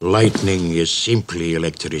Lightning is simply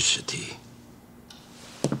electricity.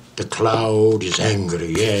 The cloud is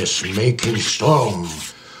angry, yes, making storm.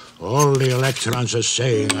 All the electrons are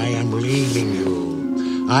saying, I am leaving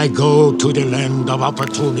you. I go to the land of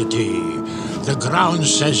opportunity. The ground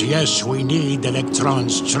says, yes, we need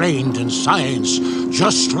electrons trained in science,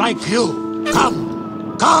 just like you.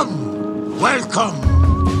 Come, welcome.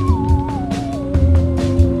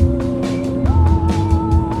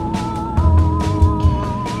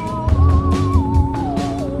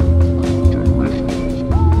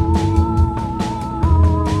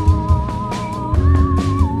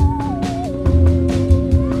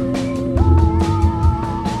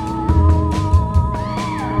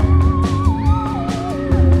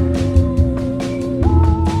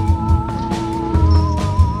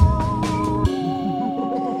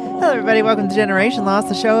 Welcome to Generation Lost,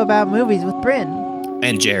 the show about movies with Bryn.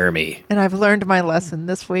 And Jeremy. And I've learned my lesson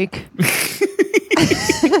this week.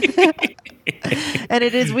 And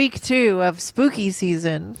it is week 2 of spooky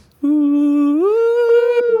season. I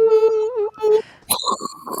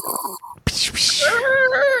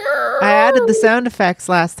added the sound effects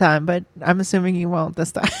last time, but I'm assuming you won't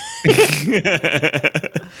this time.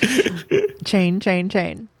 Chain.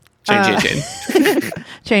 Chain.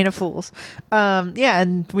 Chain of fools.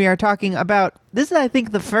 And we are talking about this is, I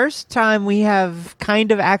think, the first time we have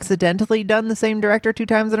kind of accidentally done the same director 2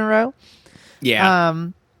 times in a row.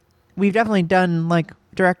 Yeah. We've definitely done like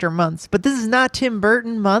director months, but this is not Tim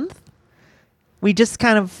Burton month. We just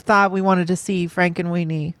kind of thought we wanted to see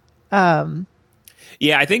Frankenweenie.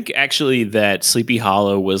 Yeah, I think actually that Sleepy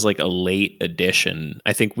Hollow was like a late addition.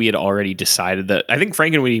 I think we had already decided that. I think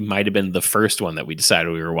Frankenweenie might have been the first one that we decided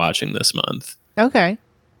we were watching this month. Okay.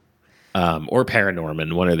 Or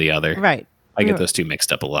Paranorman, one or the other. Right. I get those two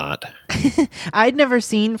mixed up a lot. I'd never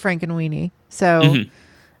seen Frankenweenie, so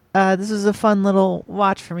this was a fun little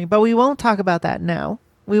watch for me. But we won't talk about that now.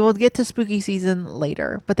 We will get to spooky season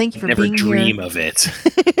later. But thank you for being here. Never dream of it.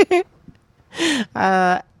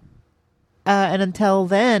 And until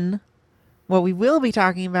then, what we will be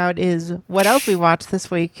talking about is what else we watched this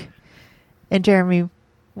week. And Jeremy,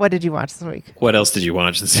 what did you watch this week? What else did you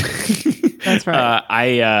watch this week? That's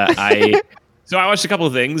right. So I watched a couple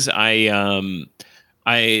of things. I on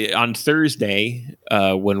Thursday,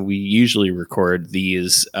 when we usually record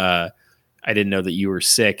these, I didn't know that you were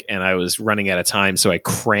sick and I was running out of time. So I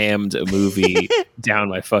crammed a movie down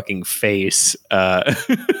my fucking face.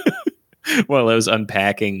 While I was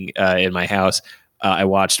unpacking in my house, I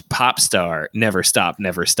watched Popstar, Never Stop,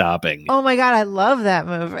 Never Stopping. Oh my God, I love that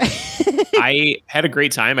movie. I had a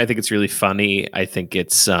great time. I think it's really funny. I think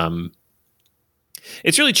it's really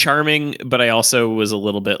charming, but I also was a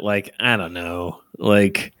little bit like, I don't know.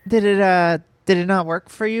 Like, did it not work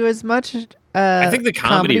for you as much? I think the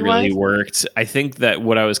comedy really comedy-wise? worked. I think that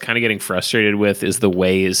what I was kind of getting frustrated with is the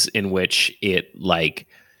ways in which it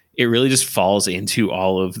really just falls into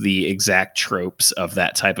all of the exact tropes of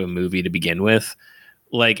that type of movie to begin with.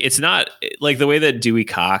 Like, it's not like the way that Dewey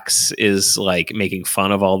Cox is like making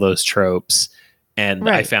fun of all those tropes. And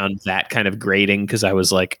right. I found that kind of grating because I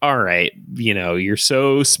was like, all right, you're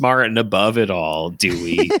so smart and above it all,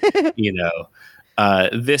 Dewey.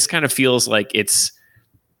 This kind of feels like it's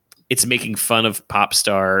making fun of pop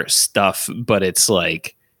star stuff, but it's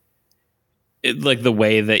like the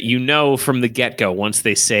way that from the get-go, once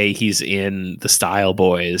they say he's in the Style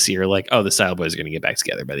Boys, you're like, oh, the Style Boys are going to get back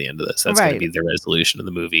together by the end of this. That's going to be the resolution of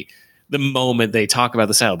the movie. The moment they talk about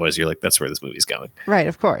the Style Boys, you're like, that's where this movie's going. Right,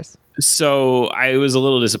 of course. So I was a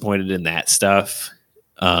little disappointed in that stuff.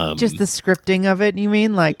 Just the scripting of it, you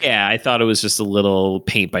mean? Like, yeah, I thought it was just a little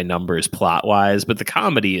paint by numbers plot-wise, but the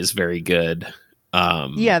comedy is very good.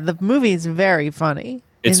 Yeah, the movie is very funny.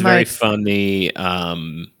 It's very funny. I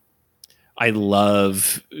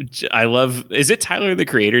love. Is it Tyler the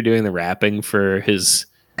Creator doing the rapping for his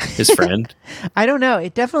friend? I don't know.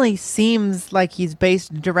 It definitely seems like he's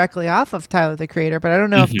based directly off of Tyler the Creator, but I don't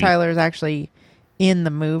know if Tyler is actually in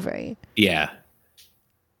the movie. Yeah.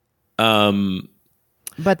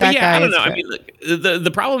 But that guy. I don't know. I mean,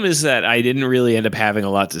 the problem is that I didn't really end up having a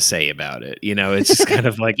lot to say about it. It's just kind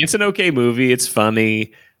of like, it's an okay movie. It's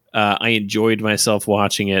funny. I enjoyed myself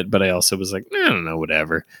watching it, but I also was like, I don't know,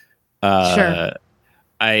 whatever. Sure.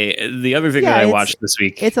 The other thing that I watched this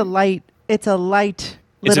week. It's a very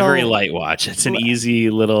light watch. It's an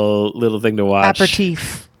easy little thing to watch.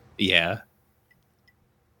 Aperitif. Yeah.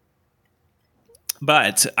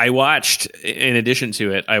 But I watched, in addition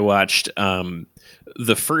to it,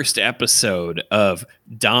 the first episode of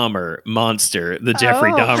Dahmer Monster, the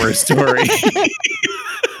Jeffrey Dahmer story.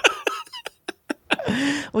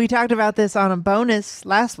 We talked about this on a bonus,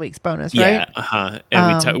 last week's bonus, Yeah, right?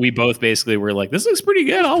 and we both basically were like, "This looks pretty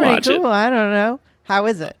good. I'll watch Pretty cool. it." I don't know. How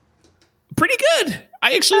is it? Pretty good.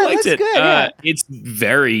 I actually liked it. Good, yeah. It's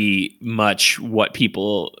very much what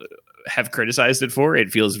people have criticized it for.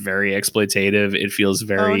 It feels very exploitative. It feels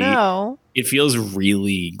very. Oh no! It feels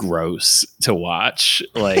really gross to watch.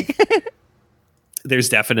 Like, there's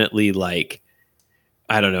definitely like,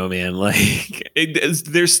 I don't know, man. Like,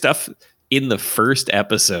 there's stuff in the first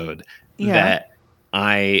episode that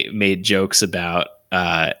I made jokes about.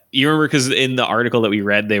 You remember, because in the article that we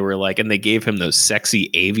read, they were like, and they gave him those sexy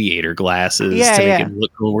aviator glasses to make him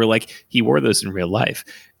look cool. We're like, he wore those in real life.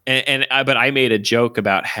 But I made a joke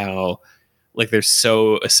about how like they're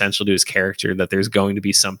so essential to his character that there's going to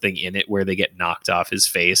be something in it where they get knocked off his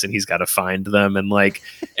face and he's got to find them, and like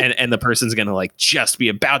and the person's going to like just be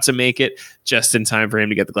about to make it just in time for him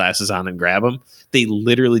to get the glasses on and grab them. They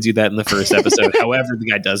literally do that in the first episode. However, the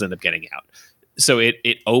guy does end up getting out. So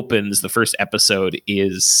it opens, the first episode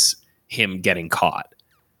is him getting caught.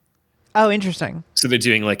 Oh, interesting. So they're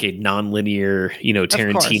doing like a non-linear,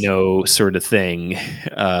 Tarantino sort of thing.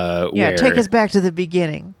 Where, take us back to the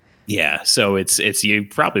beginning. Yeah, so it's you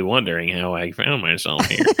probably wondering how I found myself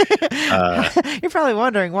here. You're probably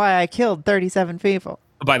wondering why I killed 37 people.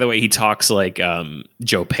 By the way, he talks like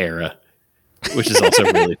Joe Pera, which is also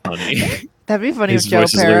really funny. That'd be funny His if Joe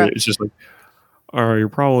voice Pera. it's just like, you're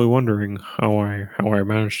probably wondering how I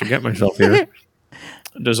managed to get myself here.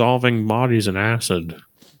 Dissolving bodies in acid.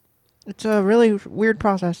 It's a really weird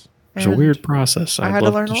process. It's a weird process. I'd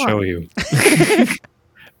love to show you.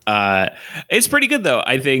 It's pretty good though.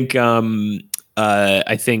 I think that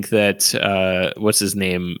what's his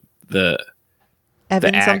name? The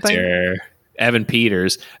Evan actor something? Evan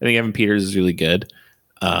Peters. I think Evan Peters is really good.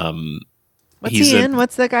 What's he in?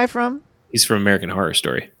 What's that guy from? He's from American Horror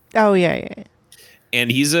Story. Oh yeah. And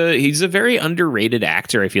he's a very underrated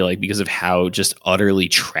actor, I feel like, because of how just utterly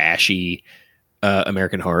trashy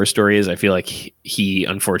American Horror Story is. I feel like he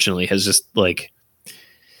unfortunately has just like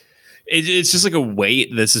it's just like a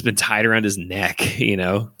weight that's just been tied around his neck,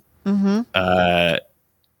 Mm-hmm.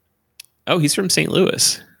 He's from St.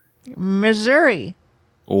 Louis, Missouri.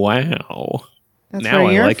 Wow. That's now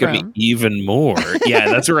where you're I like from. him even more. Yeah,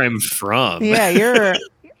 that's where I'm from. Yeah, you're.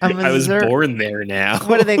 I was born there now.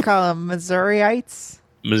 What do they call them? Missouriites?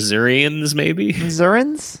 Missourians, maybe?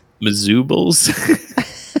 Missourians? Mazoobles?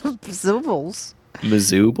 Zoobles.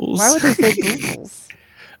 Mazoobles? Why would they say boobles?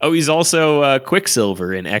 Oh, he's also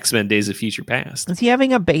Quicksilver in X-Men Days of Future Past. Is he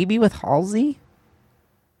having a baby with Halsey?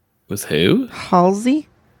 With who? Halsey?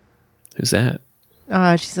 Who's that?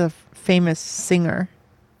 She's a famous singer.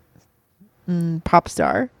 Pop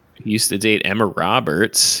star. He used to date Emma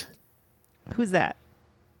Roberts. Who's that?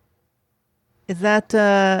 Is that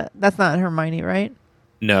that's not Hermione, right?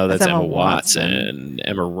 No, that's Emma Watson.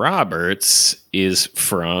 Emma Roberts is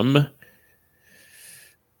from the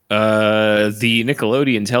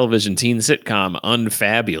Nickelodeon television teen sitcom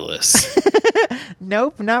Unfabulous.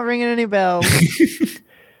 Nope, not ringing any bells.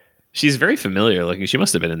 She's very familiar looking. She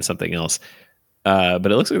must have been in something else. But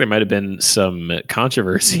it looks like there might have been some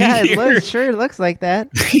controversy. Yeah, here. it sure looks like that.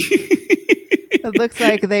 It looks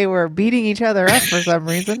like they were beating each other up for some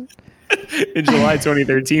reason. In July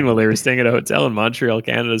 2013, while they were staying at a hotel in Montreal,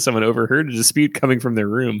 Canada, someone overheard a dispute coming from their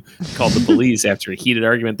room, called the police. After a heated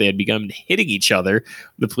argument, they had begun hitting each other.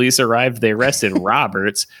 The police arrived. They arrested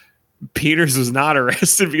Roberts. Peters was not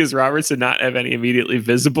arrested because Roberts did not have any immediately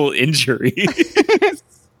visible injuries.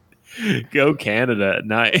 Go Canada.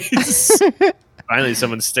 Nice. Finally,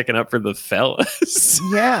 someone's sticking up for the fellas.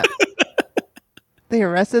 Yeah. They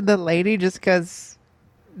arrested the lady just because...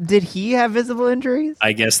 Did he have visible injuries?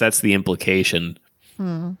 I guess that's the implication.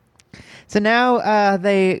 So now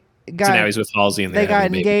they got... So now he's with Halsey. And they got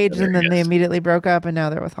engaged and then they immediately broke up and now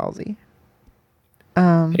they're with Halsey.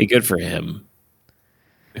 Hey, good for him.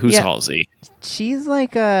 Who's Halsey? She's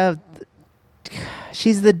like a...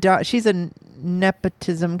 She's a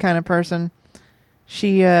nepotism kind of person.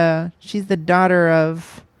 She's the daughter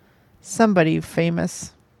of somebody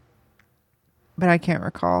famous. But I can't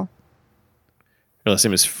recall. Her last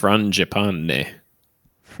name is Frangipane.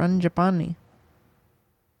 Frangipane.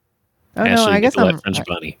 Oh Ashley no, I guess I'm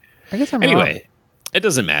Frangipane. I guess I'm Anyway, wrong. it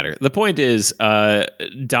doesn't matter. The point is,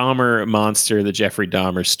 Dahmer Monster, the Jeffrey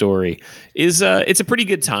Dahmer story, is it's a pretty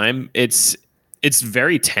good time. It's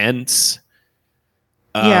very tense.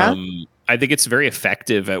 Yeah. I think it's very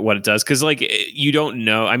effective at what it does because, like, you don't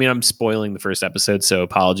know. I mean, I'm spoiling the first episode, so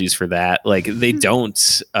apologies for that. Like, they don't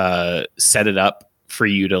set it up for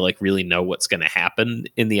you to like really know what's going to happen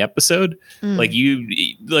in the episode. Like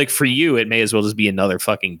like for you, it may as well just be another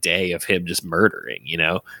fucking day of him just murdering, you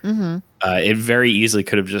know? Mm-hmm. It very easily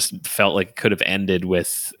could have just felt like it could have ended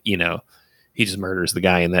with, you know, he just murders the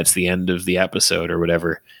guy and that's the end of the episode or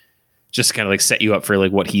whatever. Just kind of like set you up for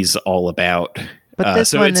like what he's all about. But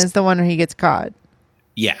this one is the one where he gets caught.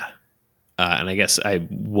 Yeah. And I guess I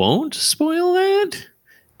won't spoil that.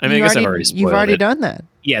 I mean, I guess I've already spoiled it. You've already done that.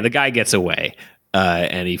 Yeah, the guy gets away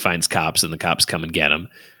and he finds cops and the cops come and get him.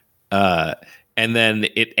 And then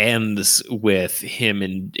it ends with him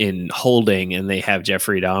in holding and they have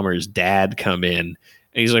Jeffrey Dahmer's dad come in.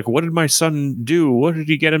 And he's like, what did my son do? What did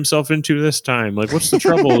he get himself into this time? Like, what's the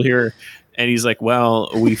trouble here? And he's like, well,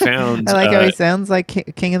 we found... I like how he sounds like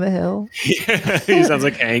King of the Hill. Yeah, he sounds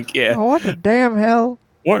like Hank, yeah. Oh, what the damn hell?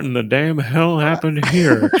 What in the damn hell happened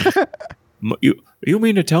here? You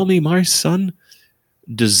mean to tell me my son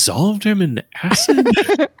dissolved him in acid?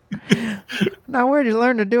 Now, where'd you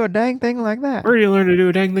learn to do a dang thing like that? Where'd you learn to do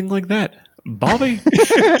a dang thing like that? Bobby?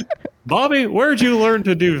 Bobby, where'd you learn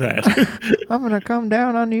to do that? I'm going to come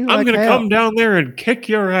down on you. I'm going to come down there and kick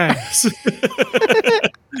your ass.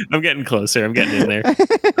 I'm getting closer. I'm getting in there.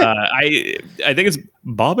 I think it's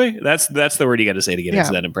Bobby. That's the word you got to say to get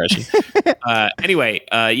into that impression. Anyway,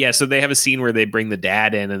 so they have a scene where they bring the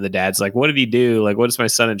dad in and the dad's like, what did he do? Like, what is my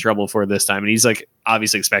son in trouble for this time? And he's like,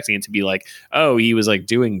 obviously expecting it to be like, oh, he was like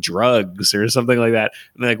doing drugs or something like that.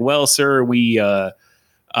 And they're like, well, sir,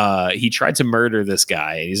 he tried to murder this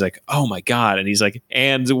guy. And he's like, oh my God. And he's like,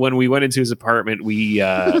 and when we went into his apartment, we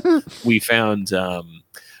found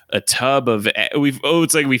a tub of we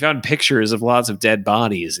found pictures of lots of dead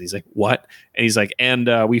bodies. And he's like, what? And he's like, and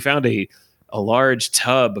we found a large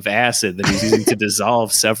tub of acid that he's using to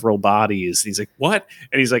dissolve several bodies. And he's like, what?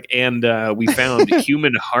 And he's like, and we found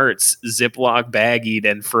human hearts Ziploc baggied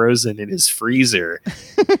and frozen in his freezer.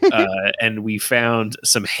 And we found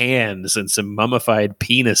some hands and some mummified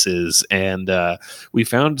penises. And we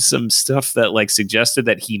found some stuff that like suggested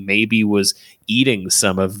that he maybe was eating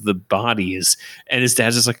some of the bodies. And his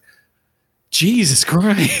dad's just like, Jesus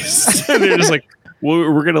Christ. And they're just like,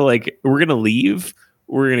 well, we're gonna leave.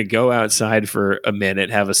 We're going to go outside for a minute,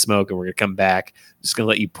 have a smoke, and we're going to come back. Just going to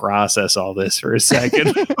let you process all this for a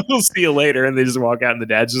second. We'll see you later. And they just walk out, and the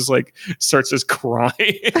dad just like starts just crying.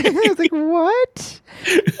 I was like, what?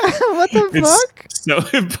 What the fuck? So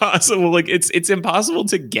impossible. Like it's impossible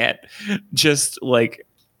to get just like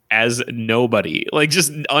as nobody, like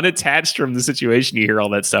just unattached from the situation. You hear all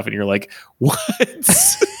that stuff and you're like,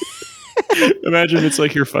 what? Imagine it's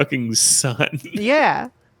like your fucking son. Yeah.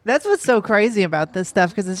 That's what's so crazy about this stuff,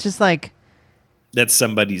 because it's just like, that's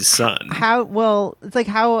somebody's son. It's like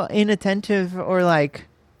how inattentive or like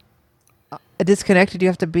disconnected you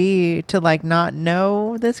have to be to like not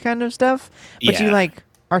know this kind of stuff, but you like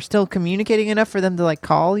are still communicating enough for them to like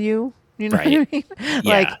call you. You know what I mean?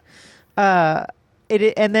 Yeah. Like,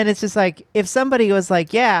 and then it's just like, if somebody was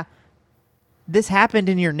like, yeah, this happened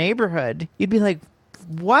in your neighborhood, you'd be like,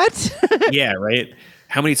 what? Yeah, right.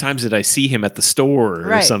 How many times did I see him at the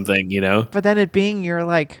store or something, you know? But then it being your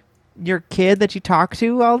kid that you talk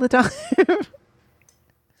to all the time.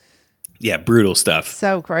 Yeah, brutal stuff.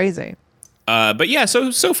 So crazy. But yeah,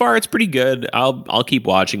 so far it's pretty good. I'll keep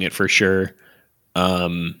watching it for sure.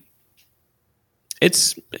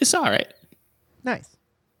 It's all right. Nice.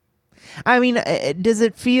 I mean, does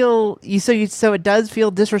it feel so it does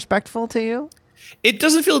feel disrespectful to you? It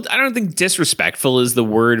doesn't feel, I don't think disrespectful is the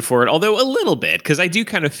word for it, although a little bit, because I do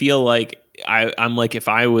kind of feel like I'm like, if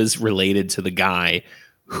I was related to the guy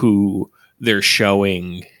who they're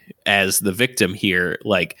showing as the victim here,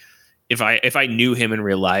 like if I knew him in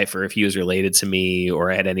real life, or if he was related to me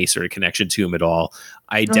or had any sort of connection to him at all,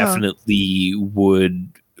 I definitely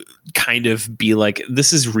would kind of be like,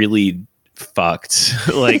 this is really fucked.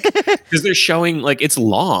 Like, because they're showing, like, it's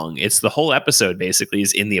long, it's the whole episode basically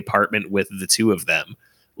is in the apartment with the two of them.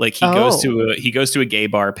 Like he goes to a gay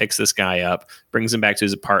bar, picks this guy up, brings him back to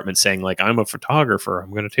his apartment saying like, I'm a photographer, I'm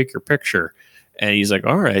going to take your picture. And he's like,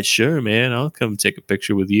 all right, sure, man, I'll come take a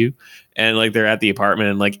picture with you. And like they're at the apartment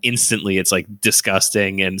and like instantly it's like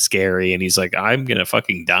disgusting and scary. And he's like, I'm going to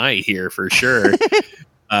fucking die here for sure.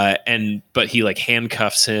 But he like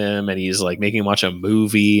handcuffs him and he's like making him watch a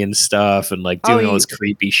movie and stuff and like doing all this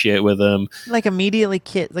creepy shit with him. Like immediately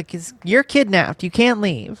you're kidnapped. You can't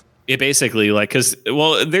leave. It basically like, cause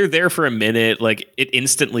they're there for a minute. Like it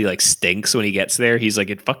instantly like stinks when he gets there. He's like,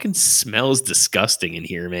 it fucking smells disgusting in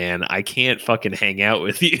here, man. I can't fucking hang out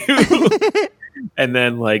with you. And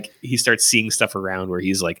then like he starts seeing stuff around where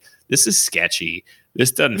he's like, this is sketchy.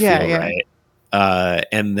 This doesn't feel right.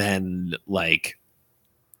 And then like,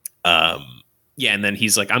 and then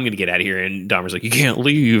he's like, I'm going to get out of here. And Dahmer's like, you can't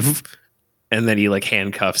leave. And then he like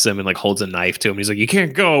handcuffs him and like holds a knife to him. He's like, "You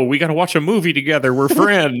can't go. We got to watch a movie together. We're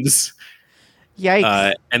friends."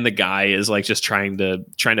 Yikes. And the guy is like just trying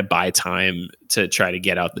to buy time to try to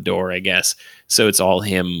get out the door, I guess. So it's all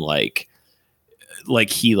him like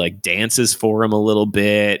he like dances for him a little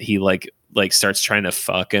bit. He like starts trying to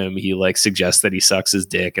fuck him. He like suggests that he sucks his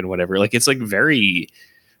dick and whatever. Like it's like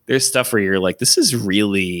there's stuff where you're like, this is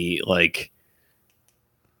really like,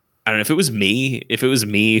 I don't know if it was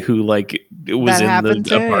me who like was That in the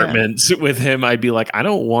too, apartment with him, I'd be like, I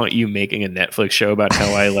don't want you making a Netflix show about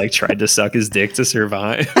how I like tried to suck his dick to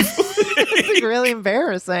survive. It's like really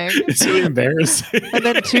embarrassing. It's really embarrassing. And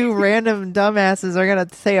then two random dumbasses are going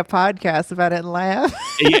to say a podcast about it and laugh.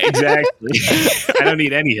 Yeah, exactly. I don't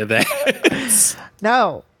need any of that.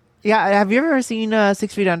 No. Yeah. Have you ever seen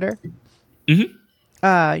 6 Feet Under?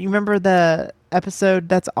 Mm-hmm. You remember the episode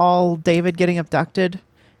that's all David getting abducted?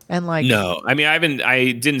 And like, no, I mean,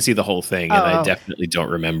 I didn't see the whole thing, and I definitely don't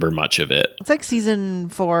remember much of it. It's like season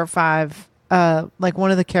 4 or 5. Like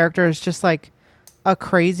one of the characters just like a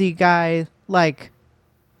crazy guy, like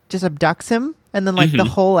just abducts him. And then like the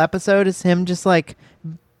whole episode is him just like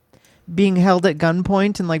being held at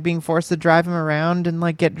gunpoint and like being forced to drive him around and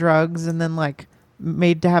like get drugs and then like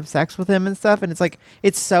made to have sex with him and stuff. And it's like,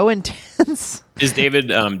 it's so intense. Is David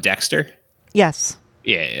Dexter? Yes.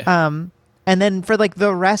 Yeah. And then for like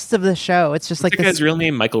the rest of the show, it's just like this guy's real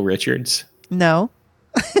name, Michael Richards. No,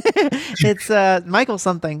 it's Michael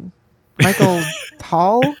something. Michael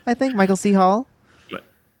Hall, I think. Michael C. Hall.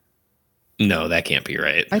 No, that can't be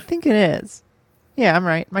right. I think it is. Yeah, I'm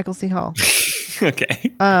right. Michael C. Hall.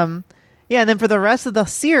 Okay. Yeah, and then for the rest of the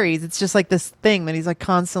series, it's just like this thing that he's like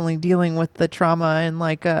constantly dealing with the trauma and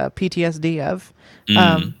like PTSD of.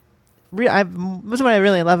 That's what I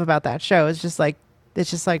really love about that show. It's just like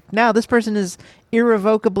now this person is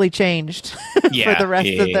irrevocably changed for the rest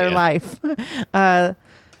of their life.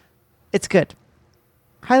 It's good.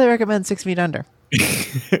 Highly recommend 6 Feet Under.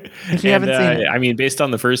 If you haven't seen it. I mean, based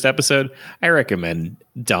on the first episode, I recommend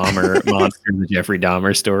Dahmer Monster, the Jeffrey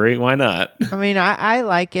Dahmer story. Why not? I mean, I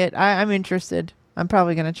like it. I'm interested. I'm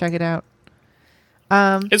probably going to check it out.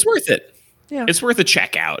 It's worth it. Yeah. It's worth a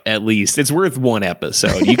check out, at least. It's worth one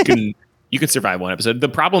episode. You can survive one episode. The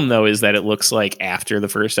problem, though, is that it looks like after the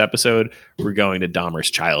first episode, we're going to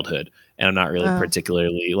Dahmer's childhood. And I'm not really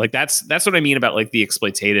particularly like that's what I mean about like the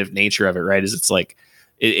exploitative nature of it, right? Is it's like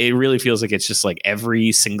it really feels like it's just like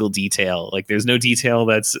every single detail. Like there's no detail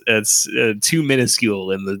that's too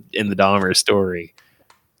minuscule in the Dahmer story.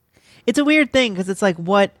 It's a weird thing because it's like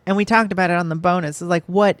what, and we talked about it on the bonus, is like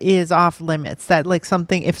what is off limits? That like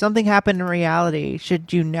if something happened in reality,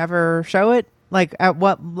 should you never show it? Like at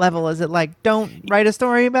what level is it like, don't write a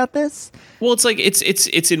story about this? Well, it's like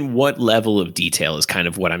it's in what level of detail is kind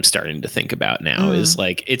of what I'm starting to think about now. Is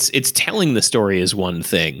like it's telling the story is one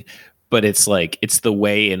thing, but it's like it's the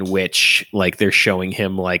way in which like they're showing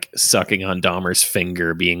him like sucking on Dahmer's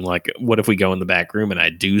finger, being like, what if we go in the back room and I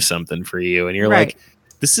do something for you? And you're like,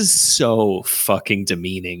 this is so fucking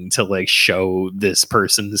demeaning to like show this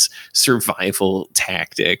person's survival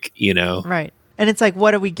tactic, you know? Right. And it's like,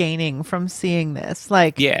 what are we gaining from seeing this?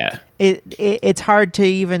 Like, yeah, it's hard to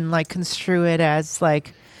even like construe it as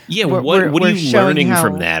like, yeah. What are you learning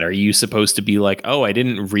from that? Are you supposed to be like, oh, I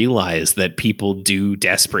didn't realize that people do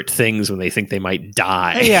desperate things when they think they might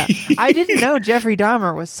die? Yeah, I didn't know Jeffrey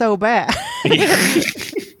Dahmer was so bad.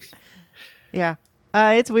 Yeah,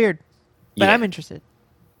 it's weird, but I'm interested.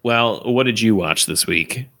 Well, what did you watch this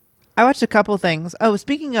week? I watched a couple things. Oh,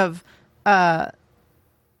 speaking of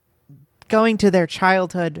going to their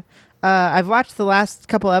childhood, I've watched the last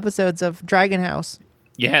couple episodes of Dragon House.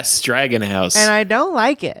 Yes, Dragon House. And I don't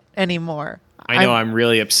like it anymore. I know, I'm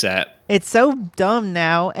really upset. It's so dumb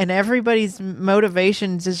now, and everybody's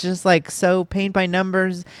motivations is just like so paint by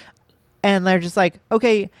numbers. And they're just like,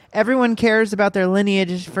 okay, everyone cares about their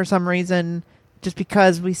lineage for some reason, just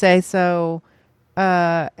because we say so.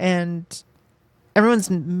 And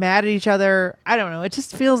everyone's mad at each other. I don't know. It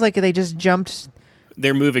just feels like they just jumped.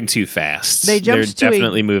 They're moving too fast. They're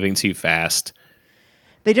definitely moving too fast.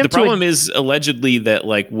 The problem is allegedly that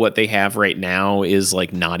like what they have right now is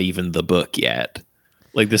like not even the book yet.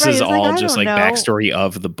 Like this is all just like backstory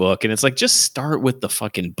of the book, and it's like just start with the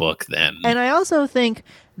fucking book then. And I also think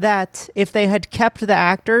that if they had kept the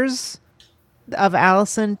actors of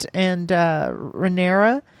Alicent and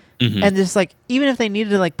Rhaenyra, and just like even if they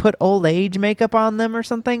needed to like put old age makeup on them or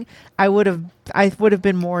something, I would have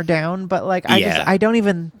been more down. But like I don't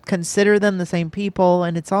even consider them the same people,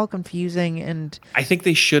 and it's all confusing. And I think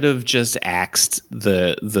they should have just axed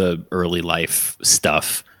the early life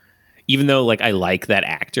stuff. Even though like I like that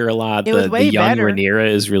actor a lot, the young Rhaenyra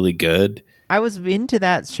is really good. I was into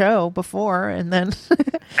that show before, and then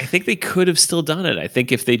I think they could have still done it. I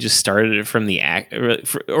think if they just started it from the act,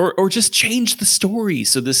 or just changed the story,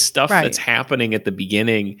 so this stuff that's happening at the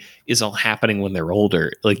beginning is all happening when they're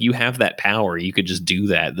older. Like, you have that power, you could just do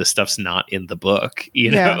that. The stuff's not in the book,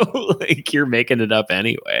 you know. Like, you're making it up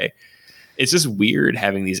anyway. It's just weird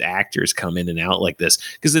having these actors come in and out like this,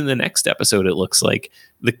 because in the next episode it looks like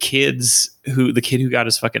the kid who got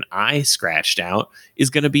his fucking eye scratched out is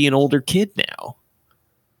going to be an older kid now.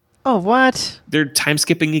 Oh, what? They're time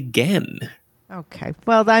skipping again. Okay.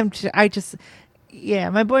 Well,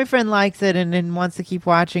 my boyfriend likes it and wants to keep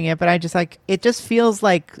watching it, but I just like, it just feels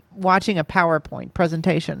like watching a PowerPoint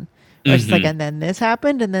presentation. It's like, and then this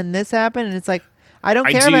happened, and then this happened, and it's like, I don't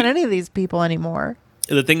care about any of these people anymore.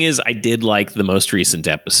 The thing is, I did like the most recent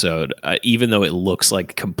episode, even though it looks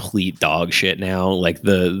like complete dog shit now. Like,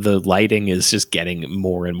 the lighting is just getting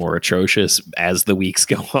more and more atrocious as the weeks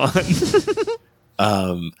go on.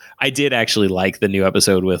 I did actually like the new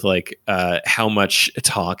episode with like how much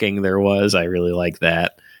talking there was. I really like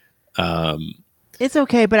that. It's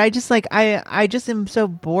okay, but I just like I just am so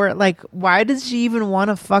bored. Like, why does she even want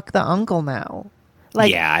to fuck the uncle now?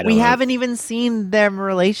 Like, we haven't even seen their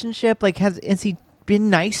relationship. Like, has he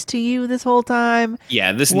been nice to you this whole time?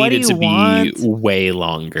 Yeah, this needed to be way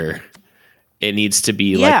longer. It needs to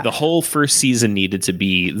be like the whole first season needed to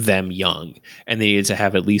be them young, and they needed to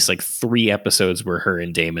have at least like 3 episodes where her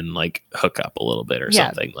and Damon like hook up a little bit or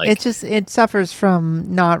something. Like, it suffers from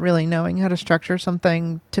not really knowing how to structure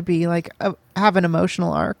something to be like have an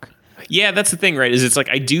emotional arc. Yeah, that's the thing, right? Is it's like,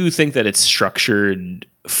 I do think that it's structured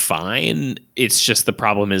fine. It's just the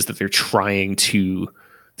problem is that they're trying to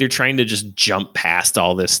just jump past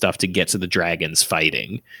all this stuff to get to the dragons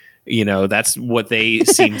fighting. You know, that's what they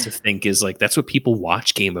seem to think is like, that's what people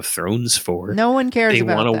watch Game of Thrones for. No one cares about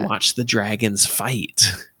that. They want to watch the dragons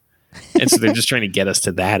fight. And so they're just trying to get us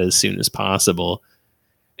to that as soon as possible.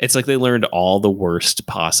 It's like they learned all the worst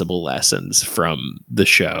possible lessons from the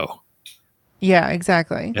show. Yeah,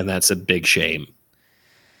 exactly. And that's a big shame.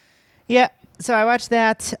 Yeah. So I watched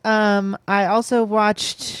that. I also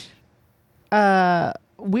watched I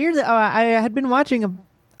had been watching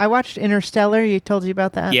I watched Interstellar. You told you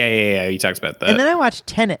about that. Yeah. You talked about that. And then I watched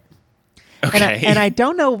Tenet. Okay. And I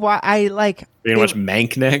don't know why I like. You're gonna watch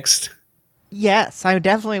Mank next? Yes, I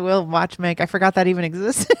definitely will watch Mank. I forgot that even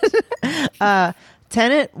existed.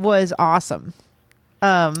 Tenet was awesome.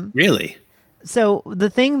 Really? So the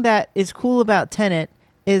thing that is cool about Tenet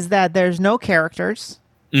is that there's no characters.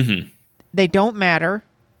 Mm-hmm. They don't matter.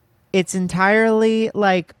 It's entirely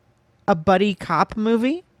like a buddy cop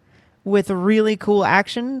movie with really cool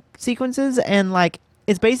action sequences, and like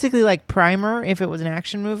it's basically like Primer if it was an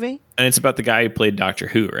action movie. And it's about the guy who played Doctor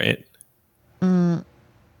Who, right?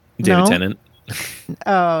 David Tennant.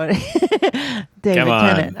 Oh, David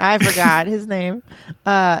Tennant. I forgot his name.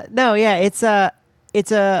 No, yeah, it's a.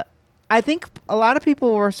 I think a lot of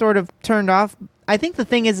people were sort of turned off. I think the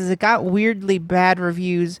thing is it got weirdly bad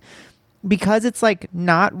reviews because it's like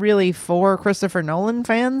not really for Christopher Nolan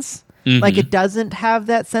fans. Mm-hmm. Like, it doesn't have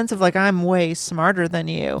that sense of like, I'm way smarter than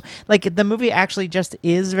you. Like, the movie actually just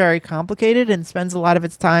is very complicated and spends a lot of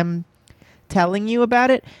its time telling you about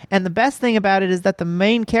it. And the best thing about it is that the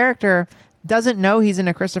main character doesn't know he's in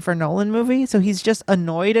a Christopher Nolan movie, so he's just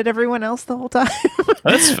annoyed at everyone else the whole time.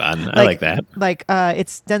 That's fun. I like that. Like,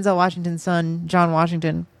 it's Denzel Washington's son, John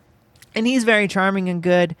Washington, and he's very charming and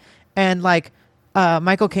good. And like,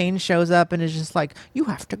 Michael Caine shows up and is just like, you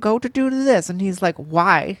have to go to do this, and he's like,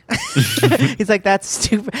 why? He's like, that's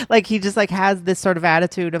stupid. Like, he just like has this sort of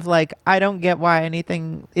attitude of like, I don't get why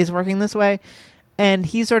anything is working this way. And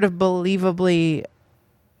he's sort of believably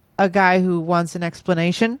a guy who wants an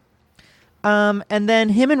explanation. And then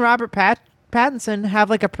him and Robert Pattinson have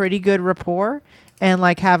like a pretty good rapport and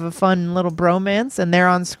like have a fun little bromance, and they're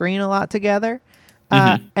on screen a lot together.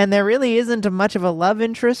 And there really isn't much of a love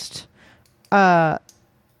interest.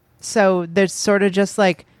 So there's sort of just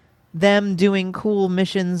like them doing cool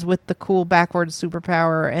missions with the cool backwards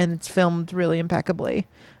superpower, and it's filmed really impeccably.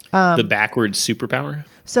 The backwards superpower?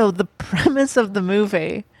 So the premise of the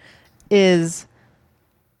movie is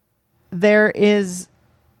the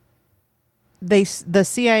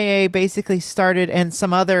CIA basically started, and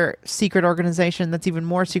some other secret organization that's even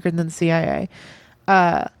more secret than the CIA,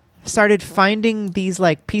 started finding these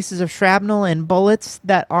like pieces of shrapnel and bullets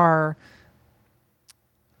that are,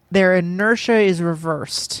 their inertia is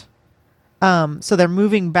reversed. So they're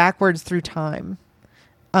moving backwards through time.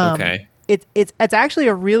 Okay. It's actually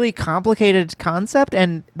a really complicated concept,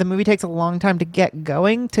 and the movie takes a long time to get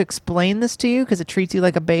going to explain this to you because it treats you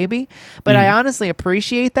like a baby. But I honestly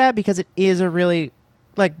appreciate that because it is a really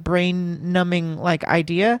like brain numbing like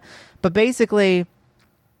idea, but basically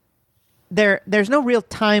there's no real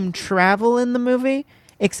time travel in the movie,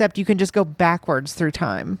 except you can just go backwards through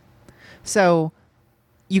time. So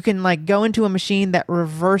you can like go into a machine that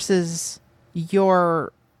reverses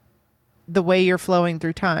the way you're flowing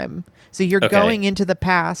through time. So you're going into the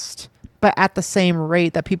past, but at the same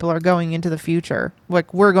rate that people are going into the future.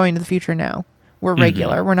 Like we're going to the future now. We're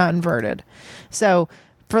regular. We're not inverted. So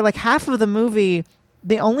for like half of the movie,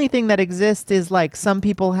 the only thing that exists is like some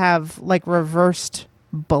people have like reversed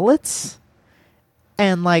bullets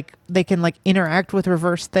and like they can like interact with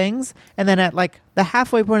reversed things. And then at like the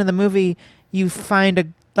halfway point of the movie, you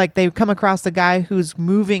find they come across a guy who's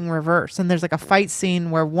moving reverse, and there's like a fight scene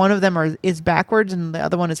where one of them is backwards and the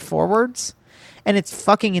other one is forwards, and it's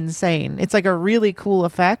fucking insane. It's like a really cool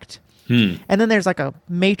effect. And then there's like a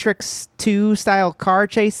Matrix 2 style car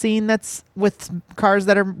chase scene that's with cars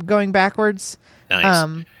that are going backwards.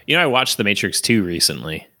 Nice. I watched The Matrix 2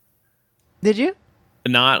 recently. Did you?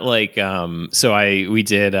 Not like we're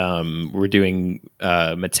doing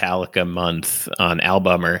Metallica month on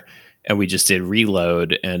Albummer, and we just did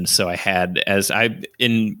Reload. And so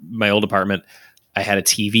in my old apartment, I had a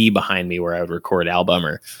TV behind me where I would record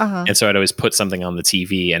Albummer. And so I'd always put something on the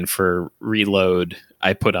TV, and for Reload,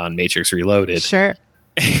 I put on Matrix Reloaded. Sure.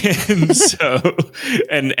 And so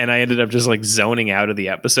and I ended up just like zoning out of the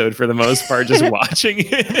episode for the most part, just watching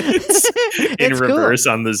it in reverse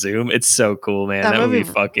on the Zoom. It's so cool, man. That movie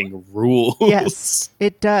fucking rules. Yes,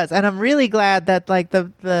 it does. And I'm really glad that like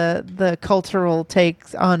the cultural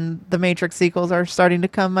takes on the Matrix sequels are starting to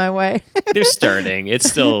come my way. They're starting. It's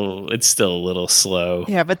still a little slow.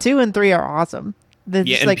 Yeah, but 2 and 3 are awesome.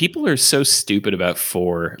 And people are so stupid about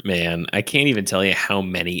 4, man. I can't even tell you how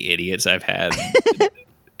many idiots I've had.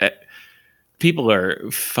 People are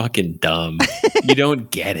fucking dumb. You don't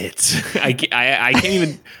get it. I can't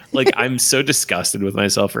even, like, I'm so disgusted with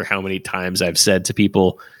myself for how many times I've said to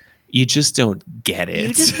people, you just don't get it.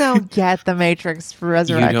 You just don't get the Matrix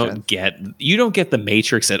Resurrection. You don't get the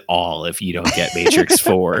Matrix at all if you don't get Matrix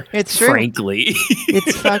 4. It's true. Frankly.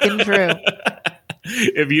 It's fucking true.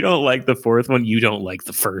 If you don't like the 4th one, you don't like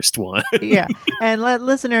the first one. Yeah. And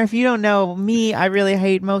listener, if you don't know me, I really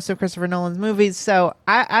hate most of Christopher Nolan's movies. So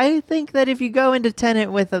I think that if you go into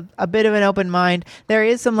Tenet with a bit of an open mind, there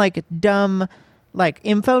is some like dumb like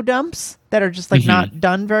info dumps that are just like not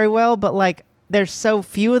done very well. But like there's so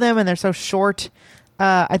few of them and they're so short.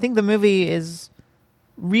 I think the movie is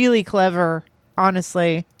really clever,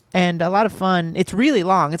 honestly. And a lot of fun. It's really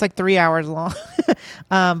long. It's like 3 hours long.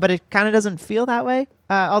 But it kind of doesn't feel that way.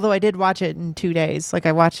 Although I did watch it in 2 days. Like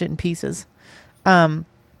I watched it in pieces. So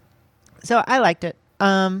I liked it.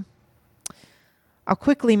 I'll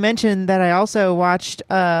quickly mention that I also watched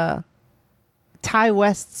Ty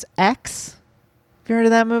West's X. Have you heard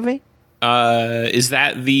of that movie? Is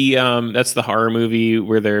that that's the horror movie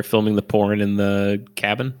where they're filming the porn in the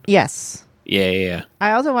cabin? Yes. Yeah.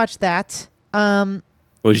 I also watched that.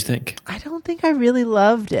 What'd you think? I don't think I really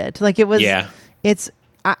loved it. Like it was,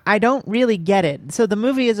 I don't really get it. So the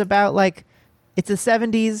movie is about like, it's the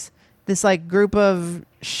 70s. This like group of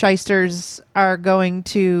shysters are going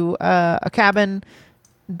to a cabin.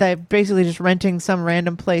 They're basically just renting some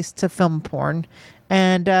random place to film porn.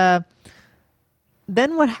 And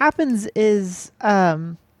then what happens is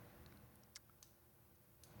one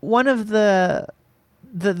of the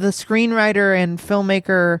screenwriter and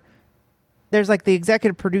filmmaker, there's like the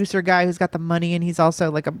executive producer guy who's got the money and he's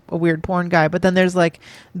also like a weird porn guy. But then there's like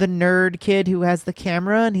the nerd kid who has the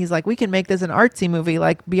camera and he's like, we can make this an artsy movie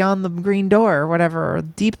like Beyond the Green Door or whatever, or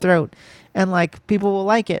Deep Throat. And like people will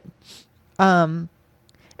like it. And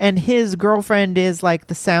his girlfriend is like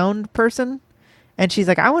the sound person. And she's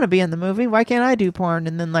like, I want to be in the movie. Why can't I do porn?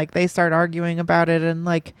 And then like they start arguing about it. And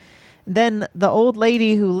like, then the old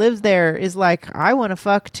lady who lives there is like, I want to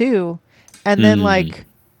fuck too. And then like,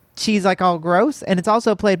 she's like all gross, and it's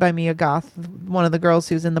also played by Mia Goth, one of the girls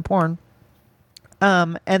who's in the porn.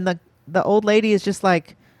 And the old lady is just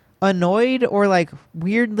like annoyed or like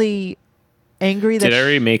weirdly angry. Did I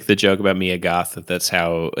already make the joke about Mia Goth that's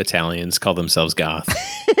how Italians call themselves goth?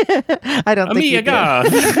 I don't think Mia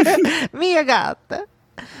Goth. Mia Goth.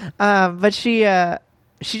 But she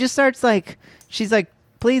just starts like, she's like,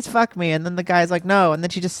 please fuck me, and then the guy's like, no, and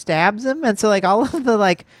then she just stabs him, and so like all of the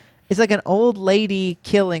like. It's like an old lady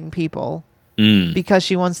killing people because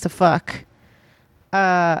she wants to fuck,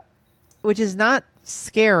 which is not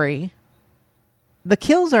scary. The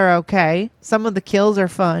kills are okay. Some of the kills are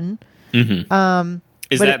fun. Mm-hmm.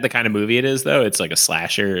 Is that the kind of movie it is, though? It's like a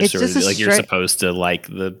slasher, it's sort of like you're supposed to like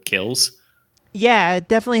the kills? Yeah, it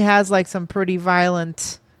definitely has like some pretty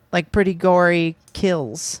violent like pretty gory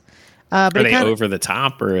kills. But are they over the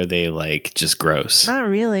top, or are they like just gross? Not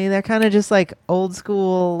really. They're kind of just like old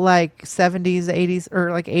school, like 70s, 80s,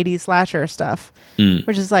 or like 80s slasher stuff.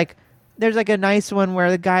 Which is like, there's like a nice one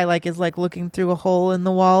where the guy like is like looking through a hole in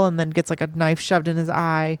the wall and then gets like a knife shoved in his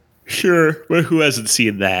eye. Sure. Well, who hasn't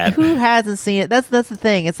seen that? Who hasn't seen it? That's the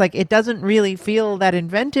thing. It's like it doesn't really feel that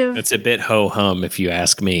inventive. It's a bit ho-hum, if you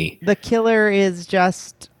ask me. The killer is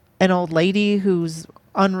just an old lady who's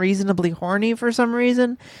unreasonably horny for some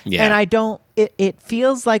reason. Yeah. And I don't it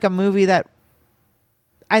feels like a movie that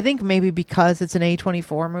I think maybe because it's an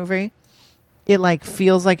A24 movie, it like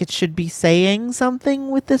feels like it should be saying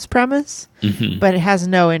something with this premise, but it has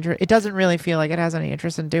no interest. It doesn't really feel like it has any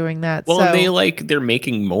interest in doing that. Well, so, and they're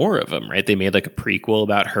making more of them, right? They made like a prequel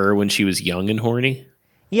about her when she was young and horny.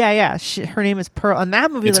 Yeah. Her name is Pearl. And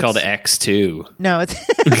that movie it's called X2. No, it's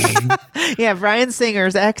yeah, Bryan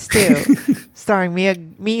Singer's X2, starring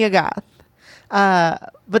Mia Goth.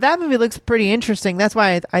 But that movie looks pretty interesting. That's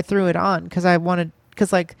why I threw it on because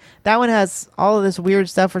like that one has all of this weird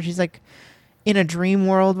stuff where she's like in a dream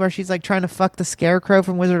world where she's like trying to fuck the Scarecrow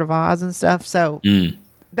from Wizard of Oz and stuff. So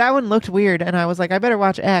that one looked weird, and I was like, I better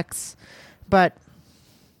watch X. But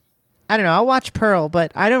I don't know. I'll watch Pearl,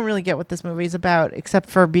 but I don't really get what this movie is about, except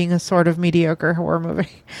for being a sort of mediocre horror movie.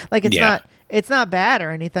 Like it's not bad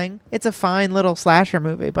or anything. It's a fine little slasher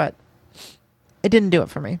movie, but it didn't do it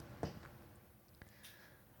for me.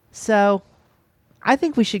 So I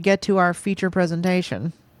think we should get to our feature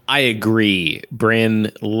presentation. I agree.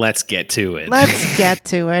 Bryn, let's get to it. Let's get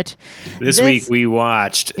to it. This week we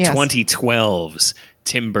watched 2012's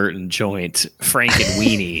Tim Burton joint,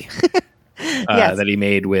 Frankenweenie, that he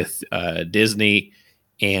made with Disney.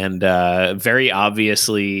 And very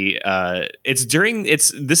obviously,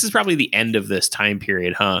 this is probably the end of this time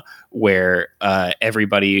period, where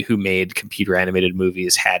everybody who made computer animated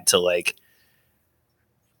movies had to like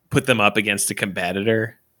put them up against a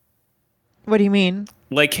competitor. What do you mean?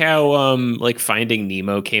 Like how like Finding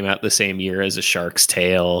Nemo came out the same year as A Shark's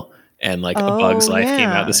Tale, and like A Bug's Life came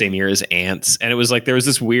out the same year as Ants. And it was like there was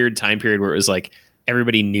this weird time period where it was like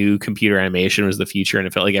everybody knew computer animation was the future, and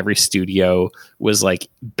it felt like every studio was like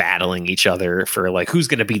battling each other for like who's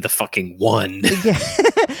going to be the fucking one. Yeah.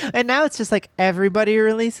 And now it's just like everybody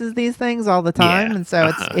releases these things all the time, and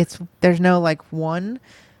so it's there's no like one.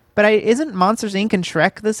 But isn't Monsters Inc. and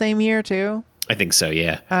Shrek the same year too? I think so,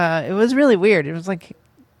 yeah. It was really weird. It was like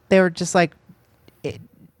they were just like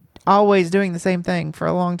always doing the same thing for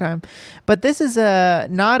a long time. But this is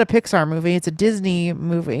not a Pixar movie. It's a Disney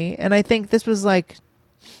movie. And I think this was like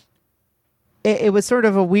it was sort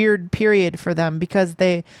of a weird period for them because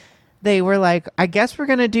they were like, I guess we're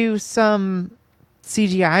going to do some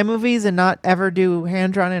CGI movies and not ever do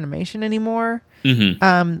hand-drawn animation anymore.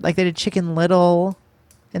 Like they did Chicken Little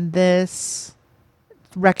and this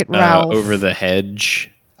Wreck-It Ralph. Over the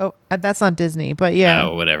Hedge. Oh, that's not Disney, but yeah.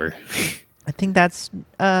 Oh, whatever. I think that's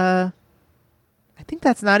not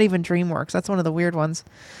even DreamWorks. That's one of the weird ones.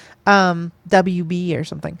 WB or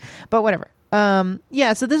something. But whatever.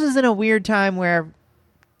 Yeah, so this is in a weird time where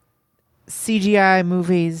CGI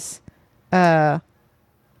movies were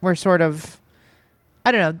sort of,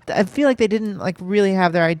 I don't know, I feel like they didn't like really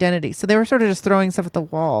have their identity. So they were sort of just throwing stuff at the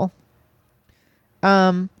wall.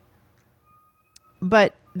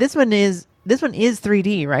 But this one is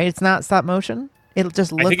 3D, right? It's not stop motion. It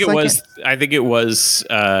just looks I think it was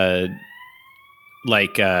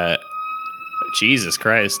Jesus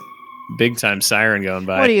Christ. Big time siren going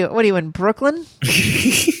by. What are you in Brooklyn?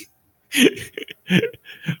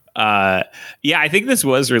 Yeah, I think this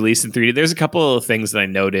was released in 3D. There's a couple of things that I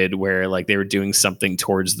noted where like they were doing something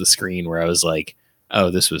towards the screen where I was like,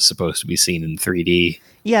 oh, this was supposed to be seen in 3D.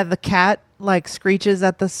 Yeah, the cat like screeches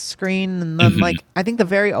at the screen, and then like I think the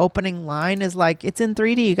very opening line is like, it's in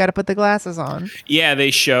 3D, you got to put the glasses on. Yeah, they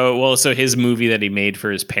show, so his movie that he made for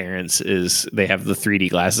his parents is they have the 3D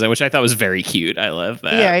glasses, which I thought was very cute. I love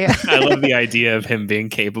that. Yeah. I love the idea of him being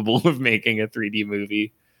capable of making a 3D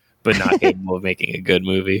movie, but not capable of making a good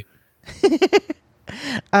movie.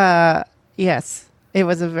 Yes, it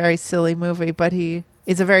was a very silly movie, but he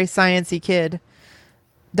is a very sciencey kid.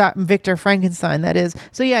 Victor Frankenstein, that is.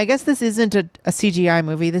 So yeah, I guess this isn't a CGI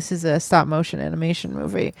movie. This is a stop motion animation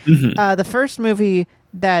movie. The first movie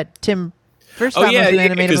that first stop motion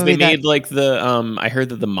animated movie because they made like the I heard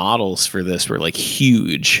that the models for this were like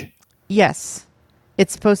huge. Yes,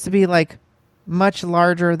 it's supposed to be like much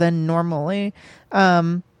larger than normally.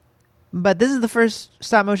 But this is the first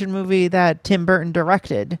stop motion movie that Tim Burton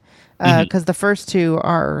directed, because the first two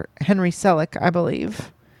are Henry Selick, I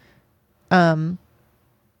believe.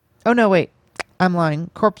 Oh no, wait. I'm lying.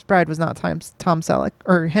 Corpse Bride was not Tom Selleck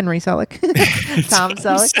or Henry Selick. Tom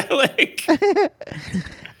Selleck.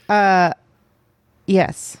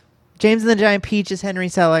 Yes. James and the Giant Peach is Henry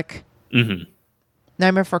Selick. Mm-hmm.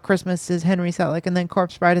 Nightmare Before Christmas is Henry Selick, and then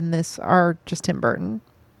Corpse Bride and this are just Tim Burton.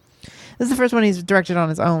 This is the first one he's directed on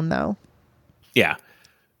his own, though. Yeah.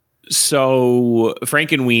 So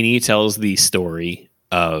Frankenweenie tells the story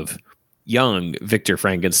of young Victor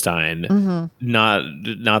Frankenstein,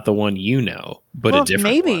 not the one you know, but a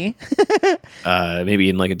different maybe. one. Maybe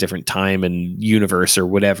in like a different time and universe or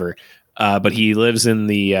whatever. But he lives in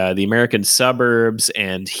the American suburbs,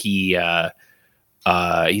 and he's like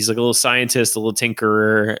a little scientist, a little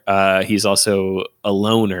tinkerer. He's also a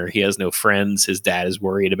loner. He has no friends. His dad is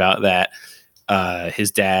worried about that.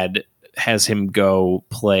 His dad has him go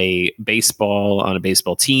play baseball on a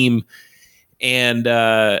baseball team, and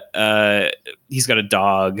he's got a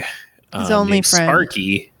dog. His only named friend,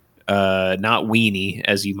 Sparky, not Weenie,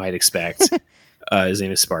 as you might expect. His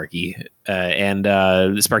name is Sparky, and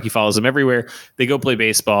Sparky follows him everywhere. They go play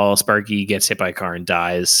baseball. Sparky gets hit by a car and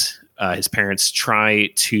dies. His parents try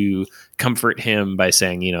to comfort him by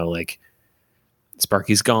saying, you know, like,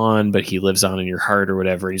 Sparky's gone, but he lives on in your heart or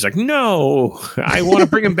whatever. And he's like, no, I want to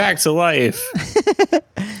bring him back to life.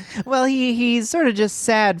 Well, he's sort of just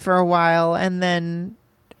sad for a while, and then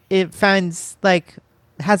it finds, like,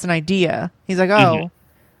 has an idea. He's like, oh,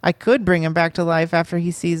 I could bring him back to life after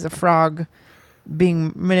he sees a frog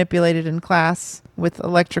being manipulated in class with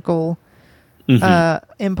electrical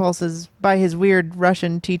impulses by his weird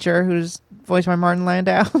Russian teacher who's voiced by Martin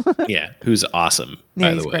Landau. Yeah, who's awesome,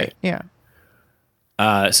 by the way. Great. Yeah.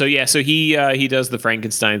 So he does the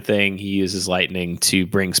Frankenstein thing. He uses lightning to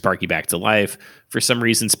bring Sparky back to life. For some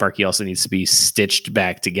reason, Sparky also needs to be stitched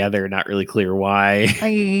back together. Not really clear why.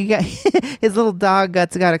 His little dog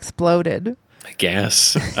guts got exploded, I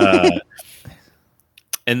guess.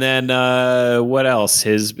 And then what else?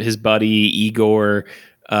 His buddy Igor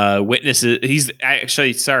witnesses. He's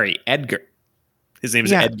actually Edgar. His name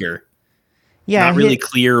is Edgar. Yeah, not really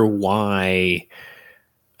clear why.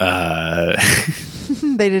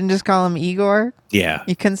 They didn't just call him Igor. Yeah.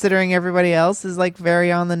 Considering everybody else is like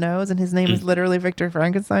very on the nose, and his name is literally Victor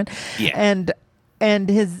Frankenstein. Yeah. And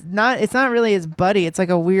it's not really his buddy. It's like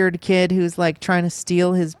a weird kid who's like trying to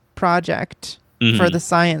steal his project for the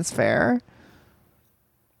science fair.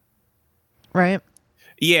 Right?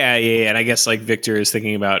 Yeah. And I guess like Victor is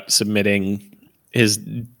thinking about submitting his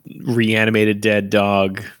reanimated dead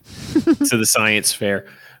dog to the science fair.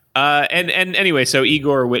 And anyway, so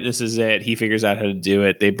Igor witnesses it. He figures out how to do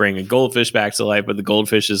it. They bring a goldfish back to life, but the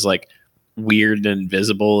goldfish is like weird and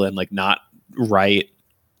invisible and like not right.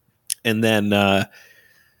 And then I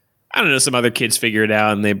don't know, some other kids figure it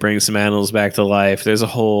out and they bring some animals back to life. There's a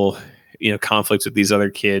whole conflict with these other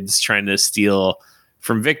kids trying to steal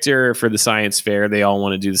from Victor for the science fair. They all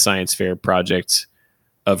want to do the science fair project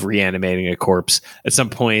of reanimating a corpse. At some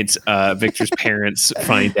point, Victor's parents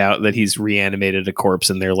find out that he's reanimated a corpse,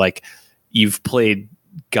 and they're like, "You've played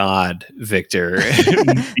God, Victor.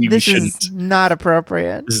 This is not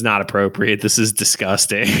appropriate. This is not appropriate. This is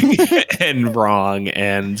disgusting and wrong.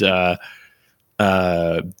 And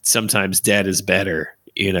sometimes dead is better,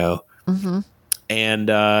 Mm-hmm. And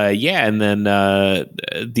and then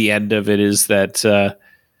the end of it is that.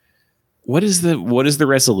 What is the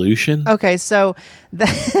resolution? Okay, so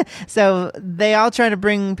so they all try to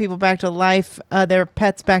bring people back to life, their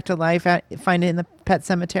pets back to life. Find it in the pet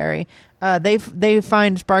cemetery. They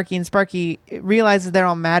find Sparky, and Sparky realizes they're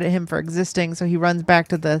all mad at him for existing, so he runs back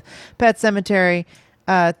to the pet cemetery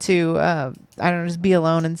to I don't know, just be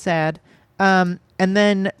alone and sad. And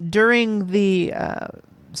then during the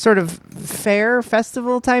sort of fair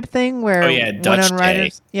festival type thing where Dutch Day.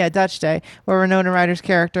 Dutch Day, where Winona Ryder's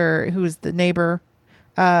character, who's the neighbor,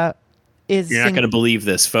 is you're not going to believe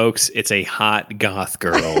this, folks. It's a hot goth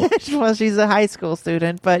girl. Well, she's a high school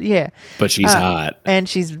student, but she's hot, and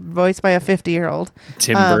she's voiced by a 50-year-old.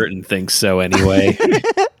 Tim Burton thinks so anyway.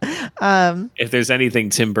 If there's anything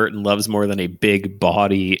Tim Burton loves more than a big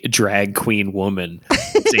body drag queen woman,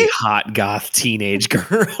 it's a hot goth teenage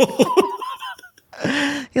girl.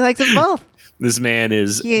 He likes them both. This man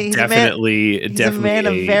is definitely a man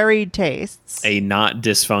of varied tastes. A not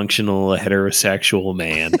dysfunctional heterosexual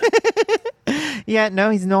man. Yeah,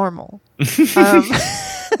 no, he's normal.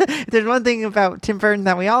 If there's one thing about Tim Burton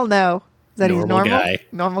that we all know, is that he's normal.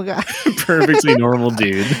 Normal guy. Perfectly normal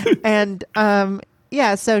dude. And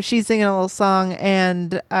so she's singing a little song,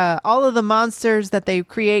 and all of the monsters that they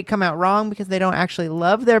create come out wrong because they don't actually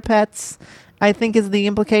love their pets. I think is the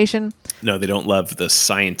implication. No, they don't love the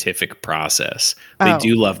scientific process. They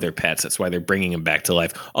do love their pets. That's why they're bringing them back to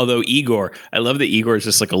life. Although Igor, I love that Igor is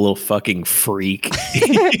just like a little fucking freak.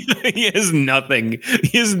 He has nothing.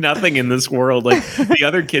 He has nothing in this world. Like the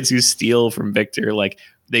other kids who steal from Victor, like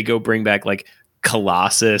they go bring back like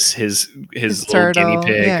Colossus, his little turtle, guinea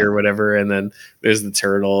pig or whatever, and then there's the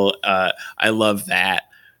turtle. I love that.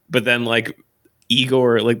 But then like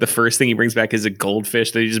Igor, like the first thing he brings back is a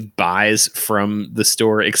goldfish that he just buys from the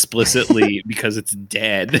store explicitly because it's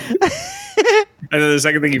dead. And then the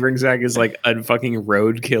second thing he brings back is like a fucking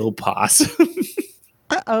roadkill possum.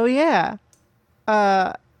 Oh yeah.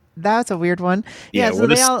 That's a weird one. Yeah, so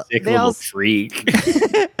what a sick little freak.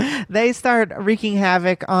 They start wreaking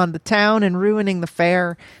havoc on the town and ruining the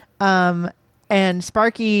fair. And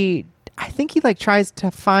Sparky, I think he like tries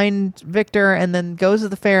to find Victor and then goes to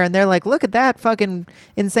the fair, and they're like, "Look at that fucking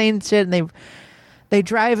insane shit!" And they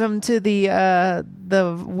drive him to the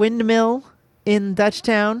windmill in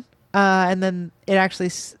Dutchtown, and then it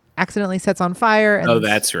actually accidentally sets on fire. And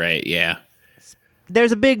that's right. Yeah.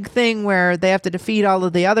 There's a big thing where they have to defeat all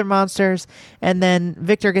of the other monsters, and then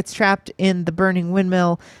Victor gets trapped in the burning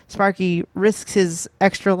windmill. Sparky risks his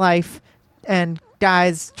extra life and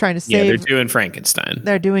dies trying to save. Yeah, they're doing Frankenstein.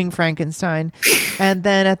 They're doing Frankenstein. And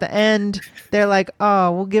then at the end, they're like,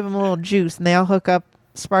 oh, we'll give him a little juice. And they all hook up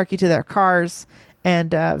Sparky to their cars,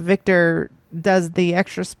 and Victor does the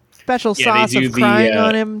extra special sauce of crying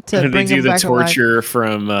on him to bring him back to life. They do the torture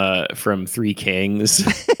from Three Kings.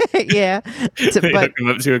 Yeah. They hook him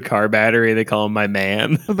up to a car battery. They call him my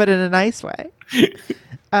man. But in a nice way.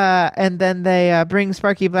 And then they bring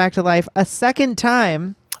Sparky back to life a second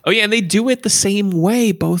time. Oh, yeah, and they do it the same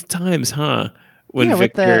way both times, huh? When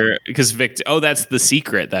Victor, because Victor, that's the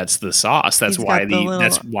secret. That's the sauce. That's why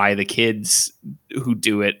that's why the kids who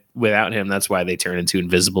do it without him, that's why they turn into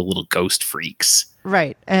invisible little ghost freaks.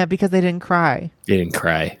 Right, because they didn't cry. They didn't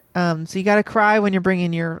cry. So you got to cry when you're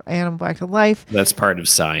bringing your animal back to life. That's part of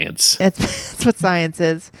science. That's what science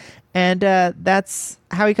is. And that's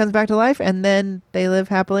how he comes back to life. And then they live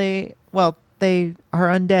happily. Well, they are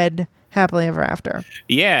undead happily ever after.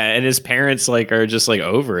 Yeah, and his parents like are just like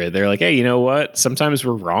over it. They're like, hey, you know what? Sometimes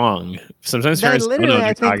we're wrong. Sometimes parents don't know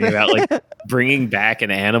what they're talking about. Like bringing back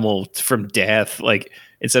an animal from death, like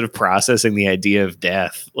instead of processing the idea of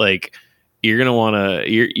death, like you're gonna want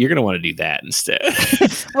to do that instead.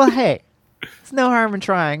 Well, hey, it's no harm in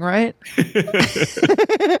trying, right?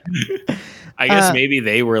 I guess maybe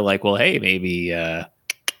they were like, well, hey, maybe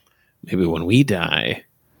when we die,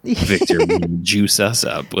 Victor will juice us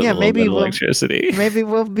up with a little bit of electricity. Maybe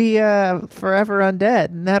we'll be forever undead,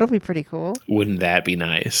 and that'll be pretty cool. Wouldn't that be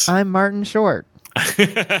nice? I'm Martin Short. So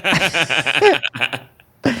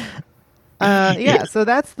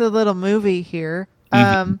that's the little movie here.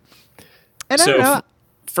 And I don't know.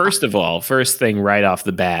 First thing right off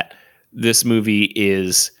the bat, this movie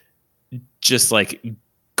is just like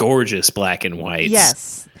gorgeous black and white.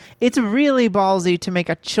 Yes. It's really ballsy to make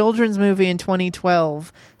a children's movie in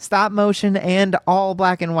 2012, stop motion and all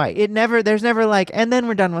black and white. There's never like, and then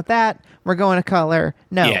we're done with that. We're going to color.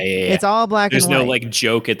 No, It's all black and white. There's no like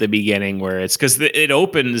joke at the beginning where it's because it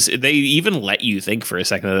opens. They even let you think for a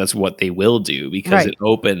second that that's what they will do because it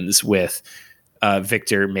opens with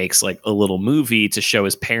Victor makes like a little movie to show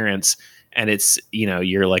his parents. And it's,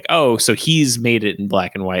 you're like, oh, so he's made it in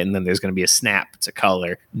black and white. And then there's going to be a snap to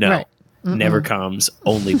color. No. Right. Never comes,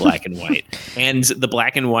 only black and white. And the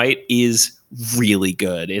black and white is really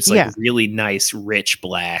good. It's like really nice, rich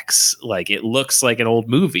blacks. Like it looks like an old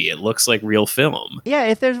movie. It looks like real film. Yeah,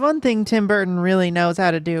 if there's one thing Tim Burton really knows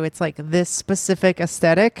how to do, it's like this specific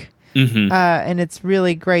aesthetic. Mm-hmm. And it's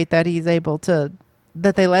really great that he's able to,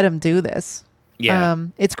 that they let him do this. Yeah.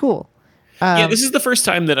 It's cool. This is the first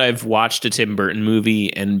time that I've watched a Tim Burton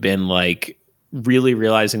movie and been like, really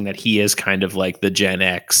realizing that he is kind of like the Gen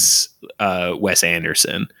X Wes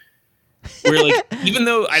Anderson. Where like, even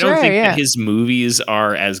though I don't think that his movies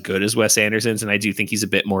are as good as Wes Anderson's, and I do think he's a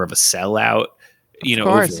bit more of a sellout,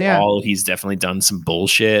 overall, he's definitely done some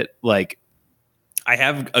bullshit. Like, I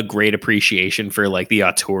have a great appreciation for like the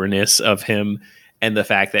auteurness of him and the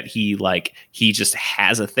fact that he just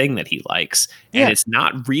has a thing that he likes. And it's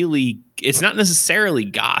not necessarily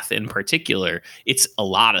goth in particular. It's a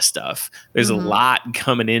lot of stuff. There's a lot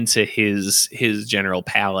coming into his general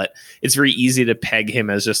palette. It's very easy to peg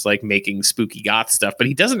him as just like making spooky goth stuff, but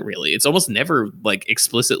he doesn't really. It's almost never like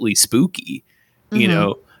explicitly spooky.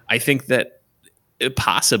 I think that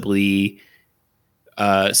possibly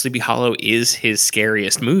Sleepy Hollow is his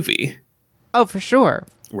scariest movie. Oh, for sure.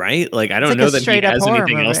 Right? Like, I don't like know a that he straight-up has horror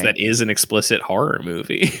anything else movie. that is an explicit horror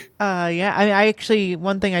movie. Yeah. I actually,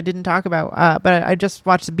 one thing I didn't talk about, but I just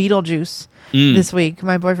watched Beetlejuice Mm. this week.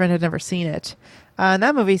 My boyfriend had never seen it. And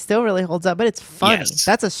that movie still really holds up, but it's funny. Yes.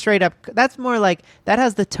 That's a straight up, that's more like, that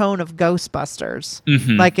has the tone of Ghostbusters.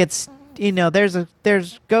 Mhm. Like it's,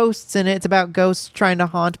 there's ghosts in it. It's about ghosts trying to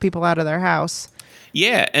haunt people out of their house.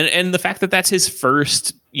 Yeah, and the fact that that's his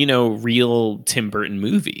first, real Tim Burton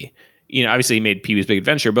movie. Obviously he made Pee-wee's Big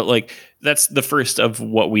Adventure, but like that's the first of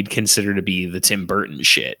what we'd consider to be the Tim Burton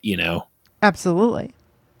shit, Absolutely.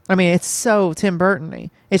 I mean, it's so Tim Burton-y.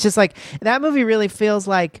 It's just like, that movie really feels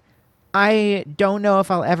like, I don't know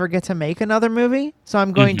if I'll ever get to make another movie, so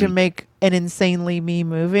I'm going to make an insanely me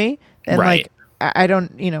movie. And Right. like, I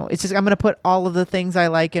don't, it's just, I'm going to put all of the things I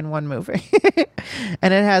like in one movie.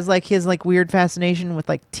 And it has like his like weird fascination with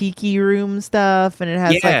like tiki room stuff. And it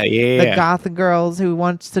has the goth girls who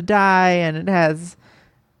wants to die. And it has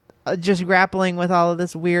just grappling with all of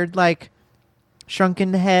this weird, like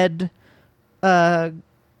shrunken head. He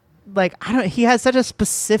has such a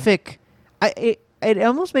specific, it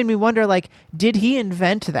almost made me wonder, like, did he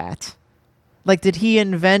invent that? Like, did he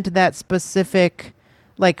invent that specific,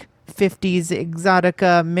 like, 50s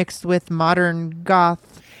exotica mixed with modern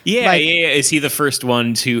goth? Yeah. Is he the first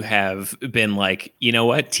one to have been like, you know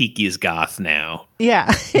what? Tiki is goth now. Yeah.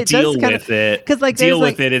 Deal with it. 'Cause, like, deal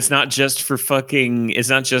there's, with it. It's not just for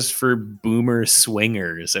boomer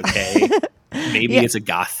swingers, okay? Maybe it's a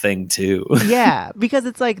goth thing too. Yeah, because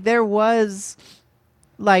it's like there was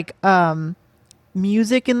like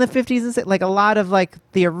music in the 50s and like a lot of like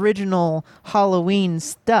the original Halloween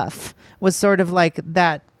stuff was sort of like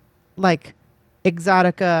that, like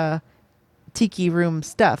exotica tiki room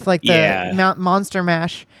stuff, like the Monster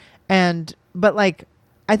Mash. But like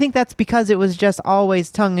I think that's because it was just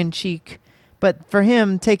always tongue in cheek, but for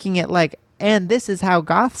him taking it like, and this is how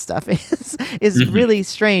goth stuff is really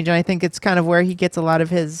strange. And I think it's kind of where he gets a lot of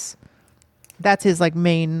that's his like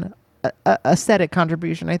main aesthetic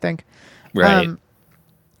contribution, I think. Right.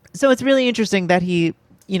 So it's really interesting that he's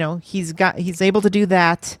able to do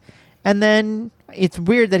that. And then it's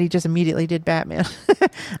weird that he just immediately did Batman.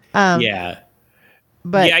 Yeah.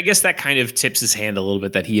 But yeah, I guess that kind of tips his hand a little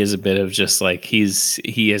bit that he is a bit of just like he is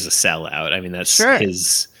a sellout. I mean, that's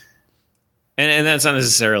his. And that's not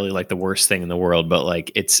necessarily like the worst thing in the world, but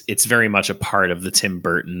like it's very much a part of the Tim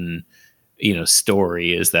Burton,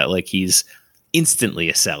 story is that like he's instantly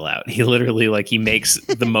a sellout. He literally like he makes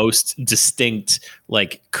the most distinct,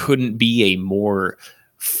 like couldn't be a more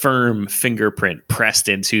firm fingerprint pressed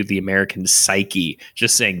into the American psyche,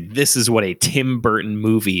 just saying this is what a Tim Burton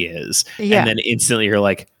movie is. Yeah. And then instantly you're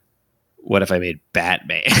like, what if I made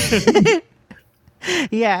Batman?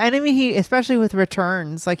 Yeah, and I mean he, especially with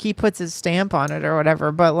Returns, like he puts his stamp on it or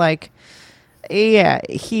whatever, but like yeah,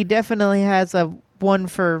 he definitely has a one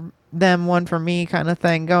for them, one for me kind of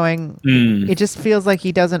thing going. It just feels like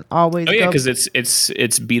he doesn't always because it's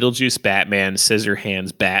Beetlejuice Batman,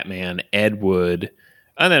 Scissorhands Batman, Ed Wood.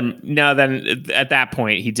 And then at that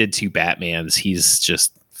point he did 2 Batmans. He's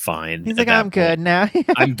just fine. He's like, I'm good now.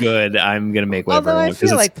 I'm good. I'm gonna make whatever. Although I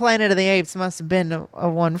feel like Planet of the Apes must have been a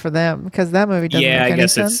one for them because that movie doesn't make any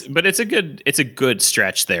sense. But it's a good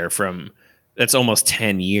stretch there from that's almost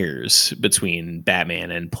 10 years between Batman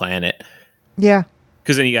and Planet. Yeah.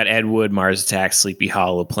 Because then you got Ed Wood, Mars Attacks, Sleepy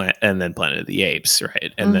Hollow, and then Planet of the Apes,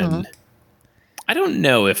 right? And then I don't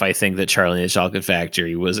know if I think that Charlie and the Chocolate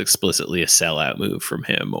Factory was explicitly a sellout move from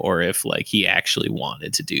him, or if like he actually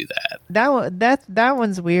wanted to do that. That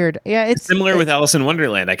one's weird. Yeah, it's similar with Alice in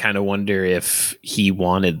Wonderland. I kind of wonder if he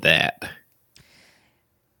wanted that.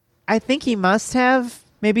 I think he must have.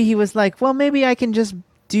 Maybe he was like, well, maybe I can just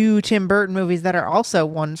do Tim Burton movies that are also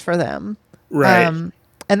ones for them, right?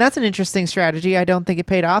 And that's an interesting strategy. I don't think it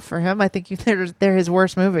paid off for him. I think they're his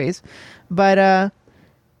worst movies, but.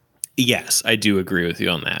 Yes, I do agree with you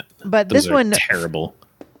on that. But Those this are one, terrible.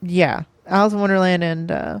 Yeah, Alice in Wonderland and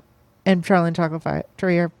Charlie and the Chocolate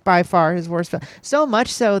Factory are by far his worst film. So much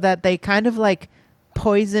so that they kind of like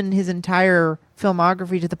poison his entire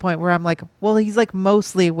filmography to the point where I'm like, well, he's like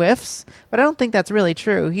mostly whiffs, but I don't think that's really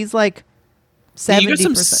true. He's like 70%. You got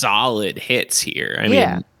some solid hits here. I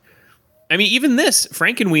mean, even this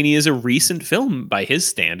Frankenweenie is a recent film by his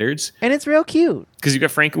standards, and it's real cute because you got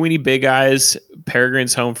Frankenweenie, Big Eyes,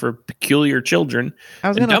 Peregrine's Home for Peculiar Children. I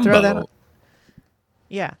was going to throw that on.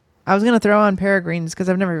 Yeah, I was going to throw on Peregrines because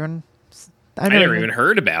I never even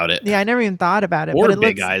heard about it. Yeah, I never even thought about it. Or but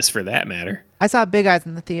Big Eyes, for that matter. I saw Big Eyes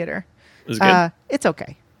in the theater. Was it good? It's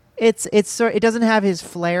okay. It doesn't have his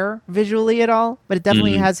flair visually at all, but it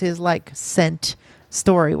definitely has his like scent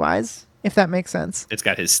story wise. if that makes sense. It's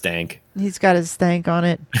got his stank. He's got his stank on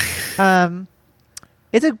it.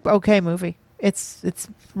 It's a okay movie. It's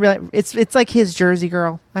really it's like his Jersey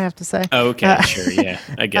Girl, I have to say. Oh, okay, sure, yeah,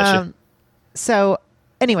 I get you. So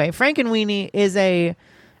anyway, Frankenweenie is I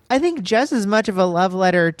think just as much of a love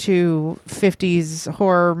letter to 50s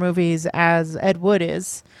horror movies as Ed Wood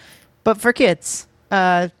is, but for kids.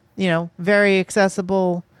 Very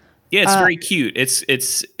accessible. Yeah, it's very cute. It's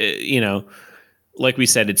like we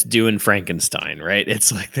said, it's doing Frankenstein, right?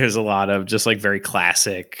 It's like there's a lot of just like very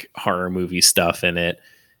classic horror movie stuff in it.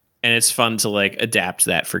 And it's fun to like adapt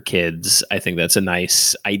that for kids. I think that's a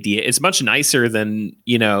nice idea. It's much nicer than,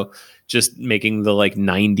 just making the like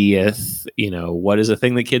 90th, what is a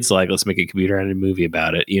thing that kids like? Let's make a computer animated movie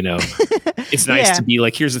about it. It's nice to be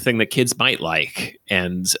like, here's the thing that kids might like,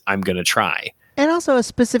 and I'm going to try. And also a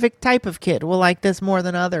specific type of kid will like this more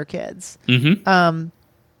than other kids. Mm-hmm.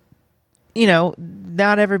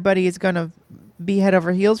 Not everybody is going to be head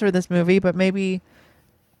over heels for this movie, but maybe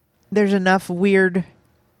there's enough weird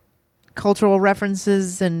cultural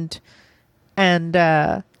references and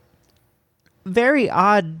very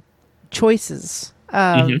odd choices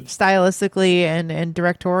stylistically and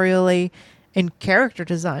directorially and character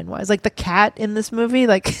design wise. Like the cat in this movie,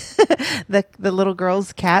 like the little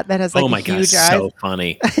girl's cat that has like huge eyes. So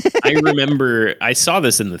funny. I remember I saw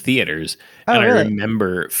this in the theaters and really? I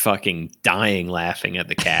remember fucking dying laughing at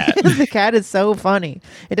the cat. The cat is so funny.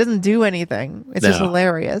 It doesn't do anything. It's just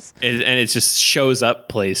hilarious. And it just shows up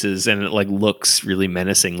places and it like looks really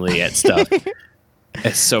menacingly at stuff.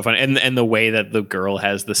 It's so funny. And the way that the girl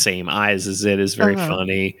has the same eyes as it is very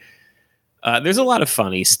funny. There's a lot of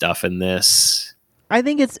funny stuff in this. I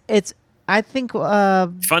think it's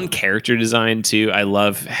fun character design too. I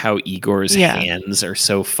love how Igor's hands are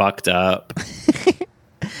so fucked up.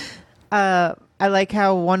 I like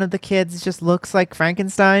how one of the kids just looks like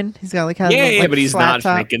Frankenstein. He's got like but he's not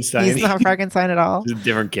Frankenstein. He's not Frankenstein at all. He's a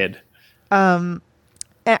different kid.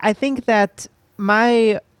 I think that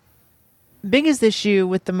my biggest issue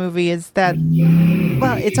with the movie is that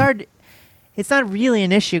it's hard. It's not really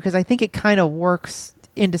an issue because I think it kind of works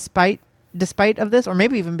in despite of this, or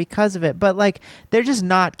maybe even because of it. But like, they're just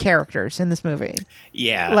not characters in this movie.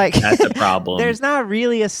 Yeah, like that's a problem. There's not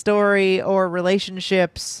really a story or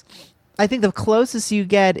relationships. I think the closest you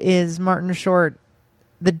get is Martin Short,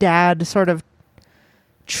 the dad, sort of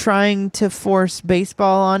trying to force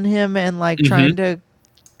baseball on him and like trying to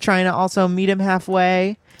also meet him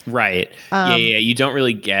halfway. Right. Yeah. You don't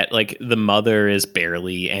really get like the mother is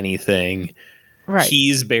barely anything. Right.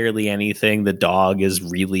 He's barely anything. The dog is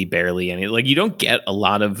really barely anything. Like you don't get a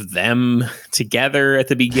lot of them together at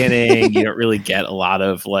the beginning. You don't really get a lot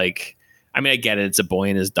of like, I mean, I get it. It's a boy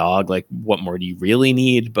and his dog. Like what more do you really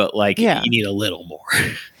need? But like you need a little more.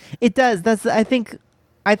 It does. I think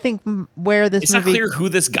where this it's movie... not clear who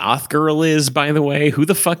this goth girl is, by the way. Who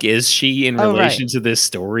the fuck is she in relation to this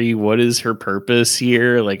story? What is her purpose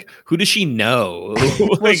here? Like, who does she know?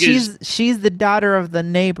 Well, she's the daughter of the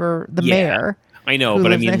neighbor, the mayor. I know,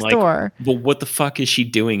 but I mean, like, door. But what the fuck is she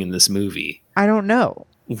doing in this movie? I don't know.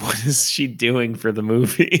 What is she doing for the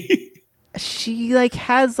movie? She like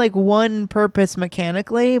has like one purpose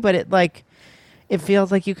mechanically, but it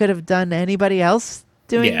feels like you could have done anybody else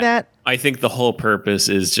doing that. I think the whole purpose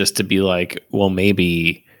is just to be like, well,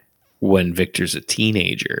 maybe when Victor's a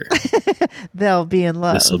teenager, they'll be in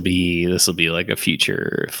love. This will be like a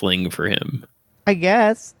future fling for him. I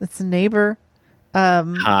guess it's a neighbor,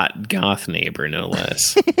 hot goth neighbor, no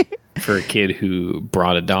less. For a kid who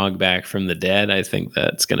brought a dog back from the dead, I think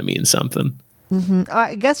that's going to mean something. Mm-hmm.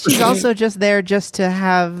 I guess she's also just there just to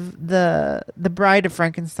have the Bride of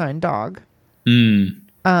Frankenstein dog.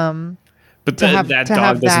 But that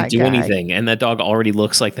dog doesn't do anything, and that dog already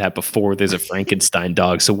looks like that before there's a Frankenstein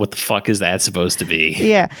dog, so what the fuck is that supposed to be?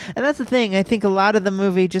 Yeah, and that's the thing. I think a lot of the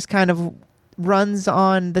movie just kind of runs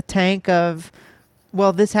on the tank of,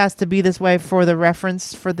 well, this has to be this way for the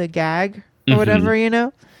reference, for the gag, or whatever,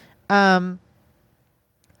 And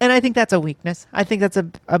I think that's a weakness. I think that's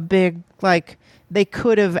a big, like, they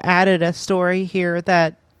could have added a story here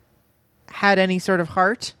that had any sort of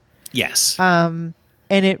heart. Yes. And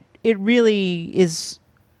it really is.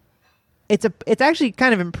 It's actually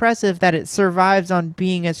kind of impressive that it survives on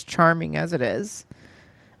being as charming as it is,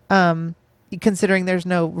 considering there's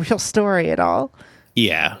no real story at all.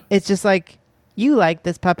 Yeah, it's just like, you like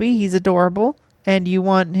this puppy, he's adorable, and you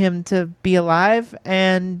want him to be alive,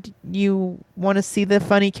 and you want to see the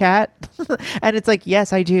funny cat, and it's like,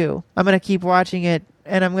 yes, I do. I'm gonna keep watching it,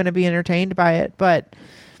 and I'm gonna be entertained by it, but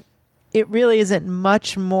it really isn't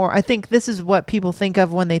much more. I think this is what people think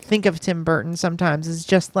of when they think of Tim Burton sometimes, is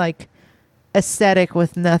just like aesthetic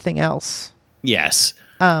with nothing else. Yes.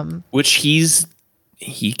 Which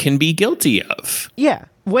he can be guilty of. Yeah.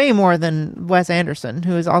 Way more than Wes Anderson,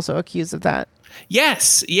 who is also accused of that.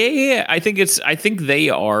 Yes. Yeah. I think they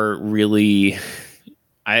are really,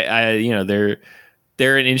 they're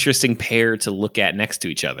an interesting pair to look at next to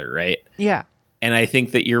each other. Right. Yeah. And I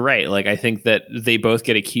think that you're right. Like, I think that they both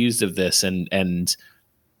get accused of this, and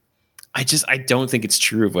I don't think it's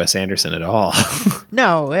true of Wes Anderson at all.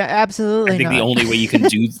 No, absolutely. I think not. the only way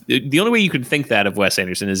you can think that of Wes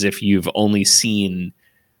Anderson is if you've only seen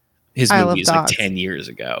his movies like 10 years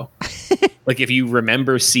ago. Like, if you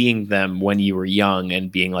remember seeing them when you were young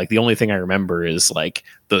and being like, the only thing I remember is like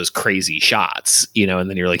those crazy shots, and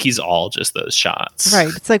then you're like, he's all just those shots. Right.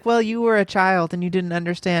 It's like, well, you were a child and you didn't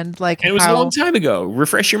understand like and it was a long time ago.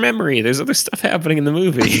 Refresh your memory. There's other stuff happening in the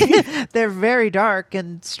movie. They're very dark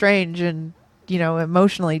and strange and,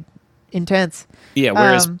 emotionally intense. Yeah,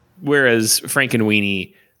 whereas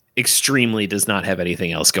Frankenweenie extremely does not have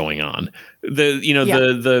anything else going on.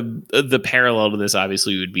 The parallel to this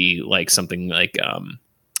obviously would be like something like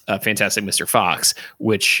Fantastic Mr. Fox,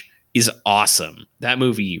 which is awesome. That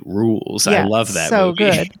movie rules. Yeah, I love that movie. So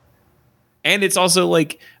good. And it's also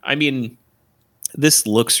like, I mean, this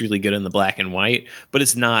looks really good in the black and white, but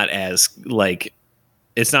it's not as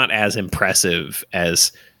impressive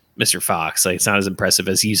as Mr. Fox. Like, it's not as impressive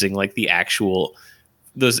as using like the actual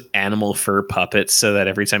those animal fur puppets so that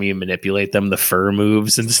every time you manipulate them, the fur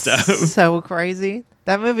moves and stuff. So crazy.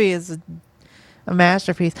 That movie is a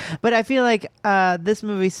masterpiece. But I feel like this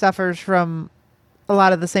movie suffers from a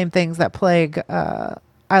lot of the same things that plague Isle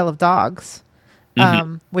of Dogs,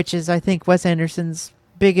 which is, I think, Wes Anderson's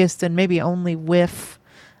biggest and maybe only whiff,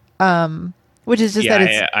 which is just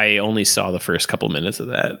I only saw the first couple minutes of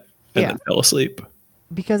that and then fell asleep.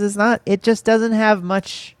 Because it just doesn't have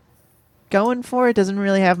much going for it. Doesn't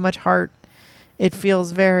really have much heart. It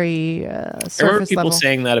feels very surface level. I remember people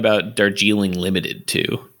saying that about Darjeeling Limited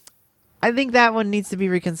too. I think that one needs to be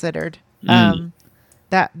reconsidered. That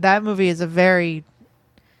movie is a very.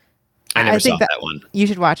 I never saw that one. You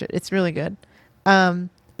should watch it. It's really good.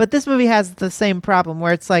 But this movie has the same problem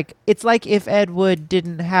where it's like if Ed Wood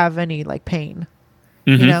didn't have any like pain,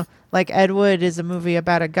 like Ed Wood is a movie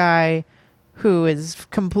about a guy who is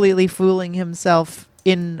completely fooling himself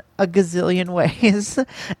in a gazillion ways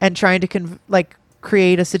and trying to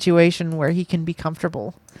create a situation where he can be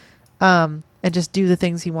comfortable and just do the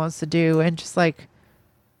things he wants to do, and just like,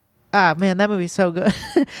 man, that movie's so good.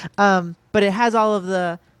 But it has all of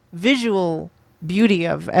the visual beauty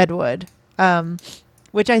of Ed Wood,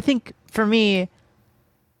 which I think for me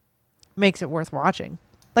makes it worth watching.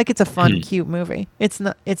 Like, it's a fun, cute movie. It's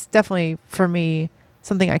definitely for me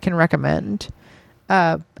something I can recommend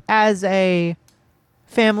as a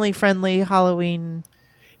family-friendly Halloween,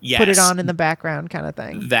 put it on in the background kind of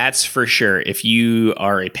thing. That's for sure. If you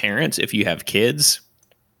are a parent, if you have kids,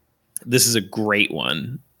 this is a great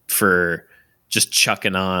one for just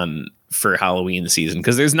chucking on for Halloween season,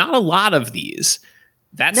 because there's not a lot of these.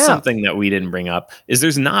 That's something that we didn't bring up, is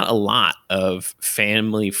there's not a lot of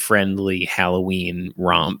family-friendly Halloween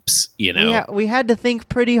romps, Yeah, we had to think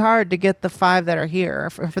pretty hard to get the 5 that are here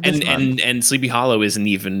for this month. And Sleepy Hollow isn't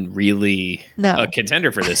even really a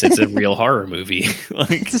contender for this. It's a real horror movie.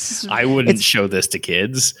 I wouldn't show this to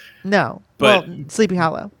kids. No, but Sleepy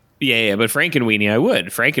Hollow. Yeah, but Frankenweenie, I would.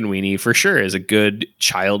 Frankenweenie, for sure, is a good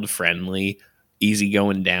child-friendly,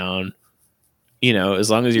 easy-going down. As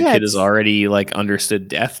long as your kid has already like understood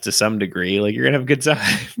death to some degree, like, you're gonna have a good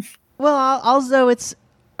time. Well, also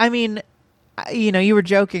you were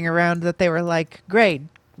joking around that they were like, great,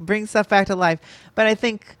 bring stuff back to life. But I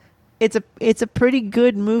think it's a pretty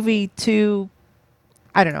good movie to,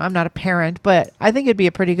 I don't know, I'm not a parent, but I think it'd be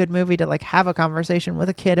a pretty good movie to like have a conversation with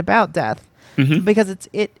a kid about death, because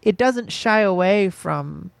it doesn't shy away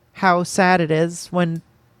from how sad it is when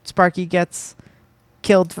Sparky gets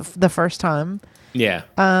killed the first time. Yeah.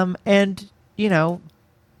 And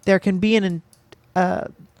there can be an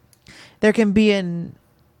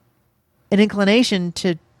inclination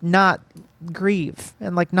to not grieve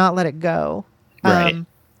and like not let it go. Right.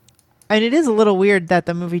 And it is a little weird that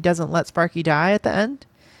the movie doesn't let Sparky die at the end.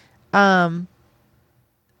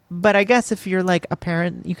 But I guess if you're like a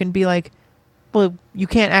parent, you can be like, well, you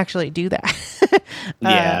can't actually do that.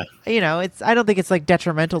 Yeah. I don't think it's like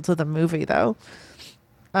detrimental to the movie though.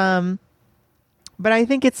 But I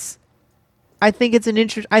think it's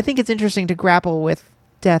interesting to grapple with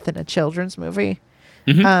death in a children's movie.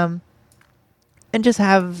 And just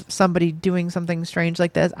have somebody doing something strange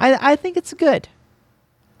like this. I think it's good.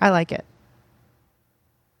 I like it.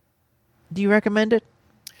 Do you recommend it?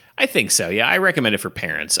 I think so. Yeah, I recommend it for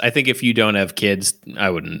parents. I think if you don't have kids, I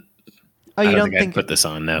wouldn't. Oh, you I don't think think I'd put this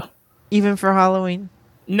on? No. even for Halloween?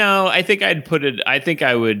 No, I think I'd put it. I think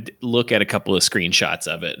I would look at a couple of screenshots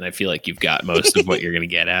of it, and I feel like you've got most of what you're going to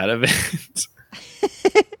get out of it.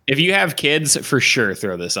 If you have kids, for sure,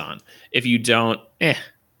 throw this on. If you don't, take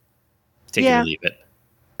it or leave it.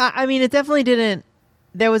 I mean, it definitely didn't.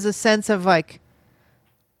 There was a sense of like,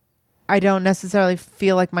 I don't necessarily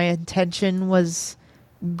feel like my intention was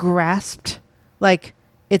grasped. Like,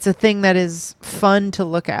 it's a thing that is fun to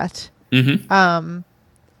look at. Mm-hmm.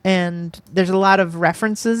 And there's a lot of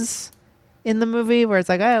references in the movie where it's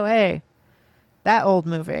like, oh, hey, that old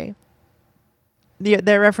movie.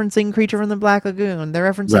 They're referencing Creature from the Black Lagoon.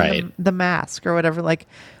 They're referencing the Mask or whatever. Like,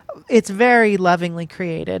 it's very lovingly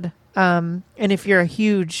created. And if you're a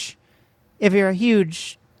huge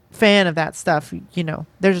fan of that stuff, you know,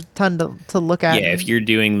 there's a ton to look at. Yeah, if you're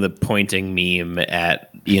doing the pointing meme at,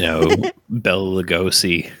 you know, Bela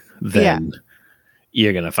Lugosi, then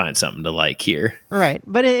you're gonna find something to like here. Right,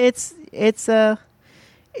 but it's a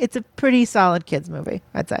pretty solid kids movie,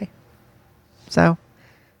 I'd say. So,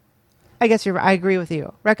 I guess I agree with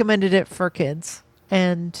you. Recommended it for kids,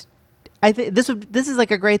 and I think this is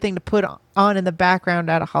like a great thing to put on in the background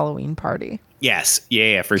at a Halloween party. Yes,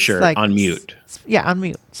 yeah, for sure. Like, on mute. Yeah, on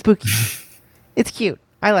mute. Spooky. It's cute.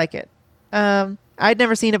 I like it. I'd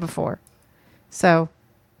never seen it before, so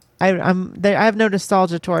I have no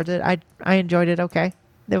nostalgia towards it. I enjoyed it. Okay,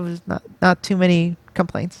 there was not too many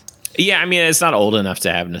complaints. Yeah, I mean, it's not old enough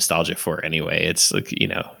to have nostalgia for anyway. It's like, you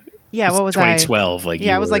know. Yeah, what was 2012? Like,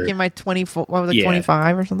 I was like in my 24. What was it?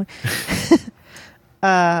 25 or something.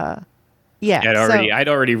 Yeah, I'd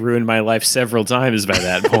already ruined my life several times by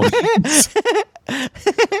that point.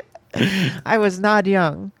 I was not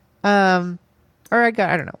young, or I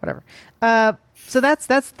don't know, whatever. So that's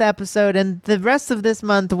the episode, and the rest of this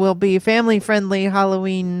month will be family-friendly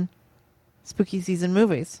Halloween spooky season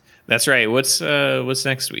movies. That's right. What's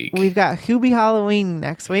next week? We've got Hubie Halloween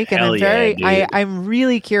next week, Hell and I'm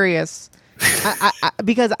really curious,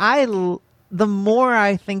 because the more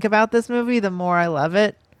I think about this movie, the more I love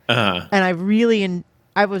it. Uh-huh. And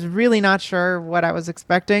I was really not sure what I was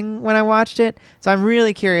expecting when I watched it. So I'm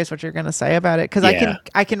really curious what you're going to say about it. Cause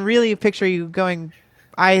I can really picture you going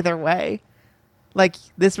either way. Like,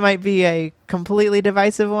 this might be a completely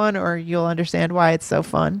divisive one, or you'll understand why it's so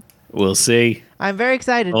fun. We'll see. I'm very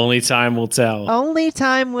excited. Only time will tell. Only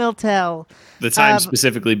time will tell. The time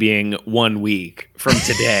specifically being 1 week from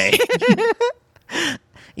today.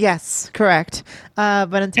 Yes, correct.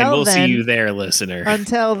 But until and we'll then, see you there, listener.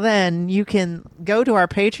 Until then, you can go to our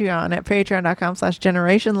Patreon at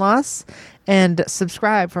patreon.com/generationloss and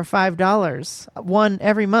subscribe for $5. One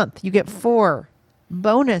every month. You get 4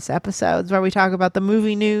 bonus episodes where we talk about the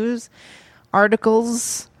movie news,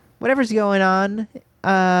 articles, whatever's going on,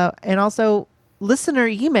 and also listener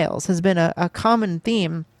emails has been a common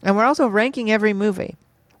theme. And we're also ranking every movie.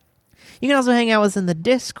 You can also hang out with us in the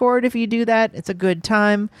Discord if you do that. It's a good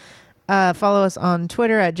time. Follow us on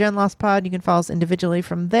Twitter at GenLostPod. You can follow us individually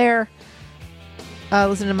from there.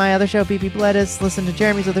 Listen to my other show, BP Bledis. Listen to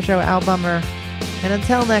Jeremy's other show, Al Bummer. And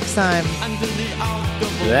until next time,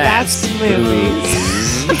 that's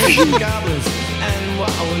movies. Goblins and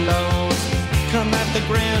wallows come at the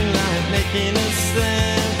grand line making a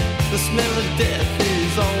sound. The smell of death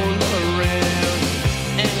is all around.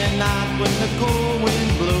 And at night when the cold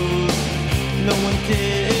wind blows, no one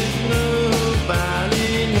cares,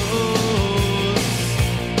 nobody knows.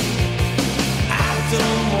 I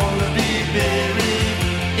don't wanna be buried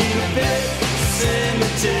in a pet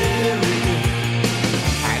cemetery.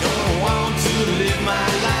 I don't want to live my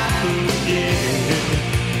life again.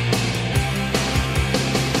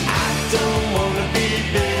 I don't wanna be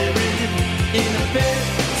buried in a pet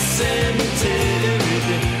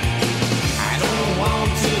cemetery. I don't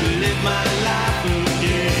want to live my life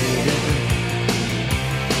again.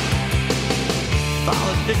 Fall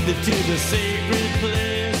addicted to the sacred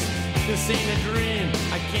place. This ain't a dream,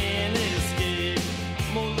 I can't escape.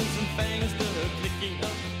 Molars and fangs, the clicking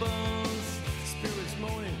of bones. Spirits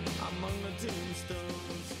moaning among the tombstones.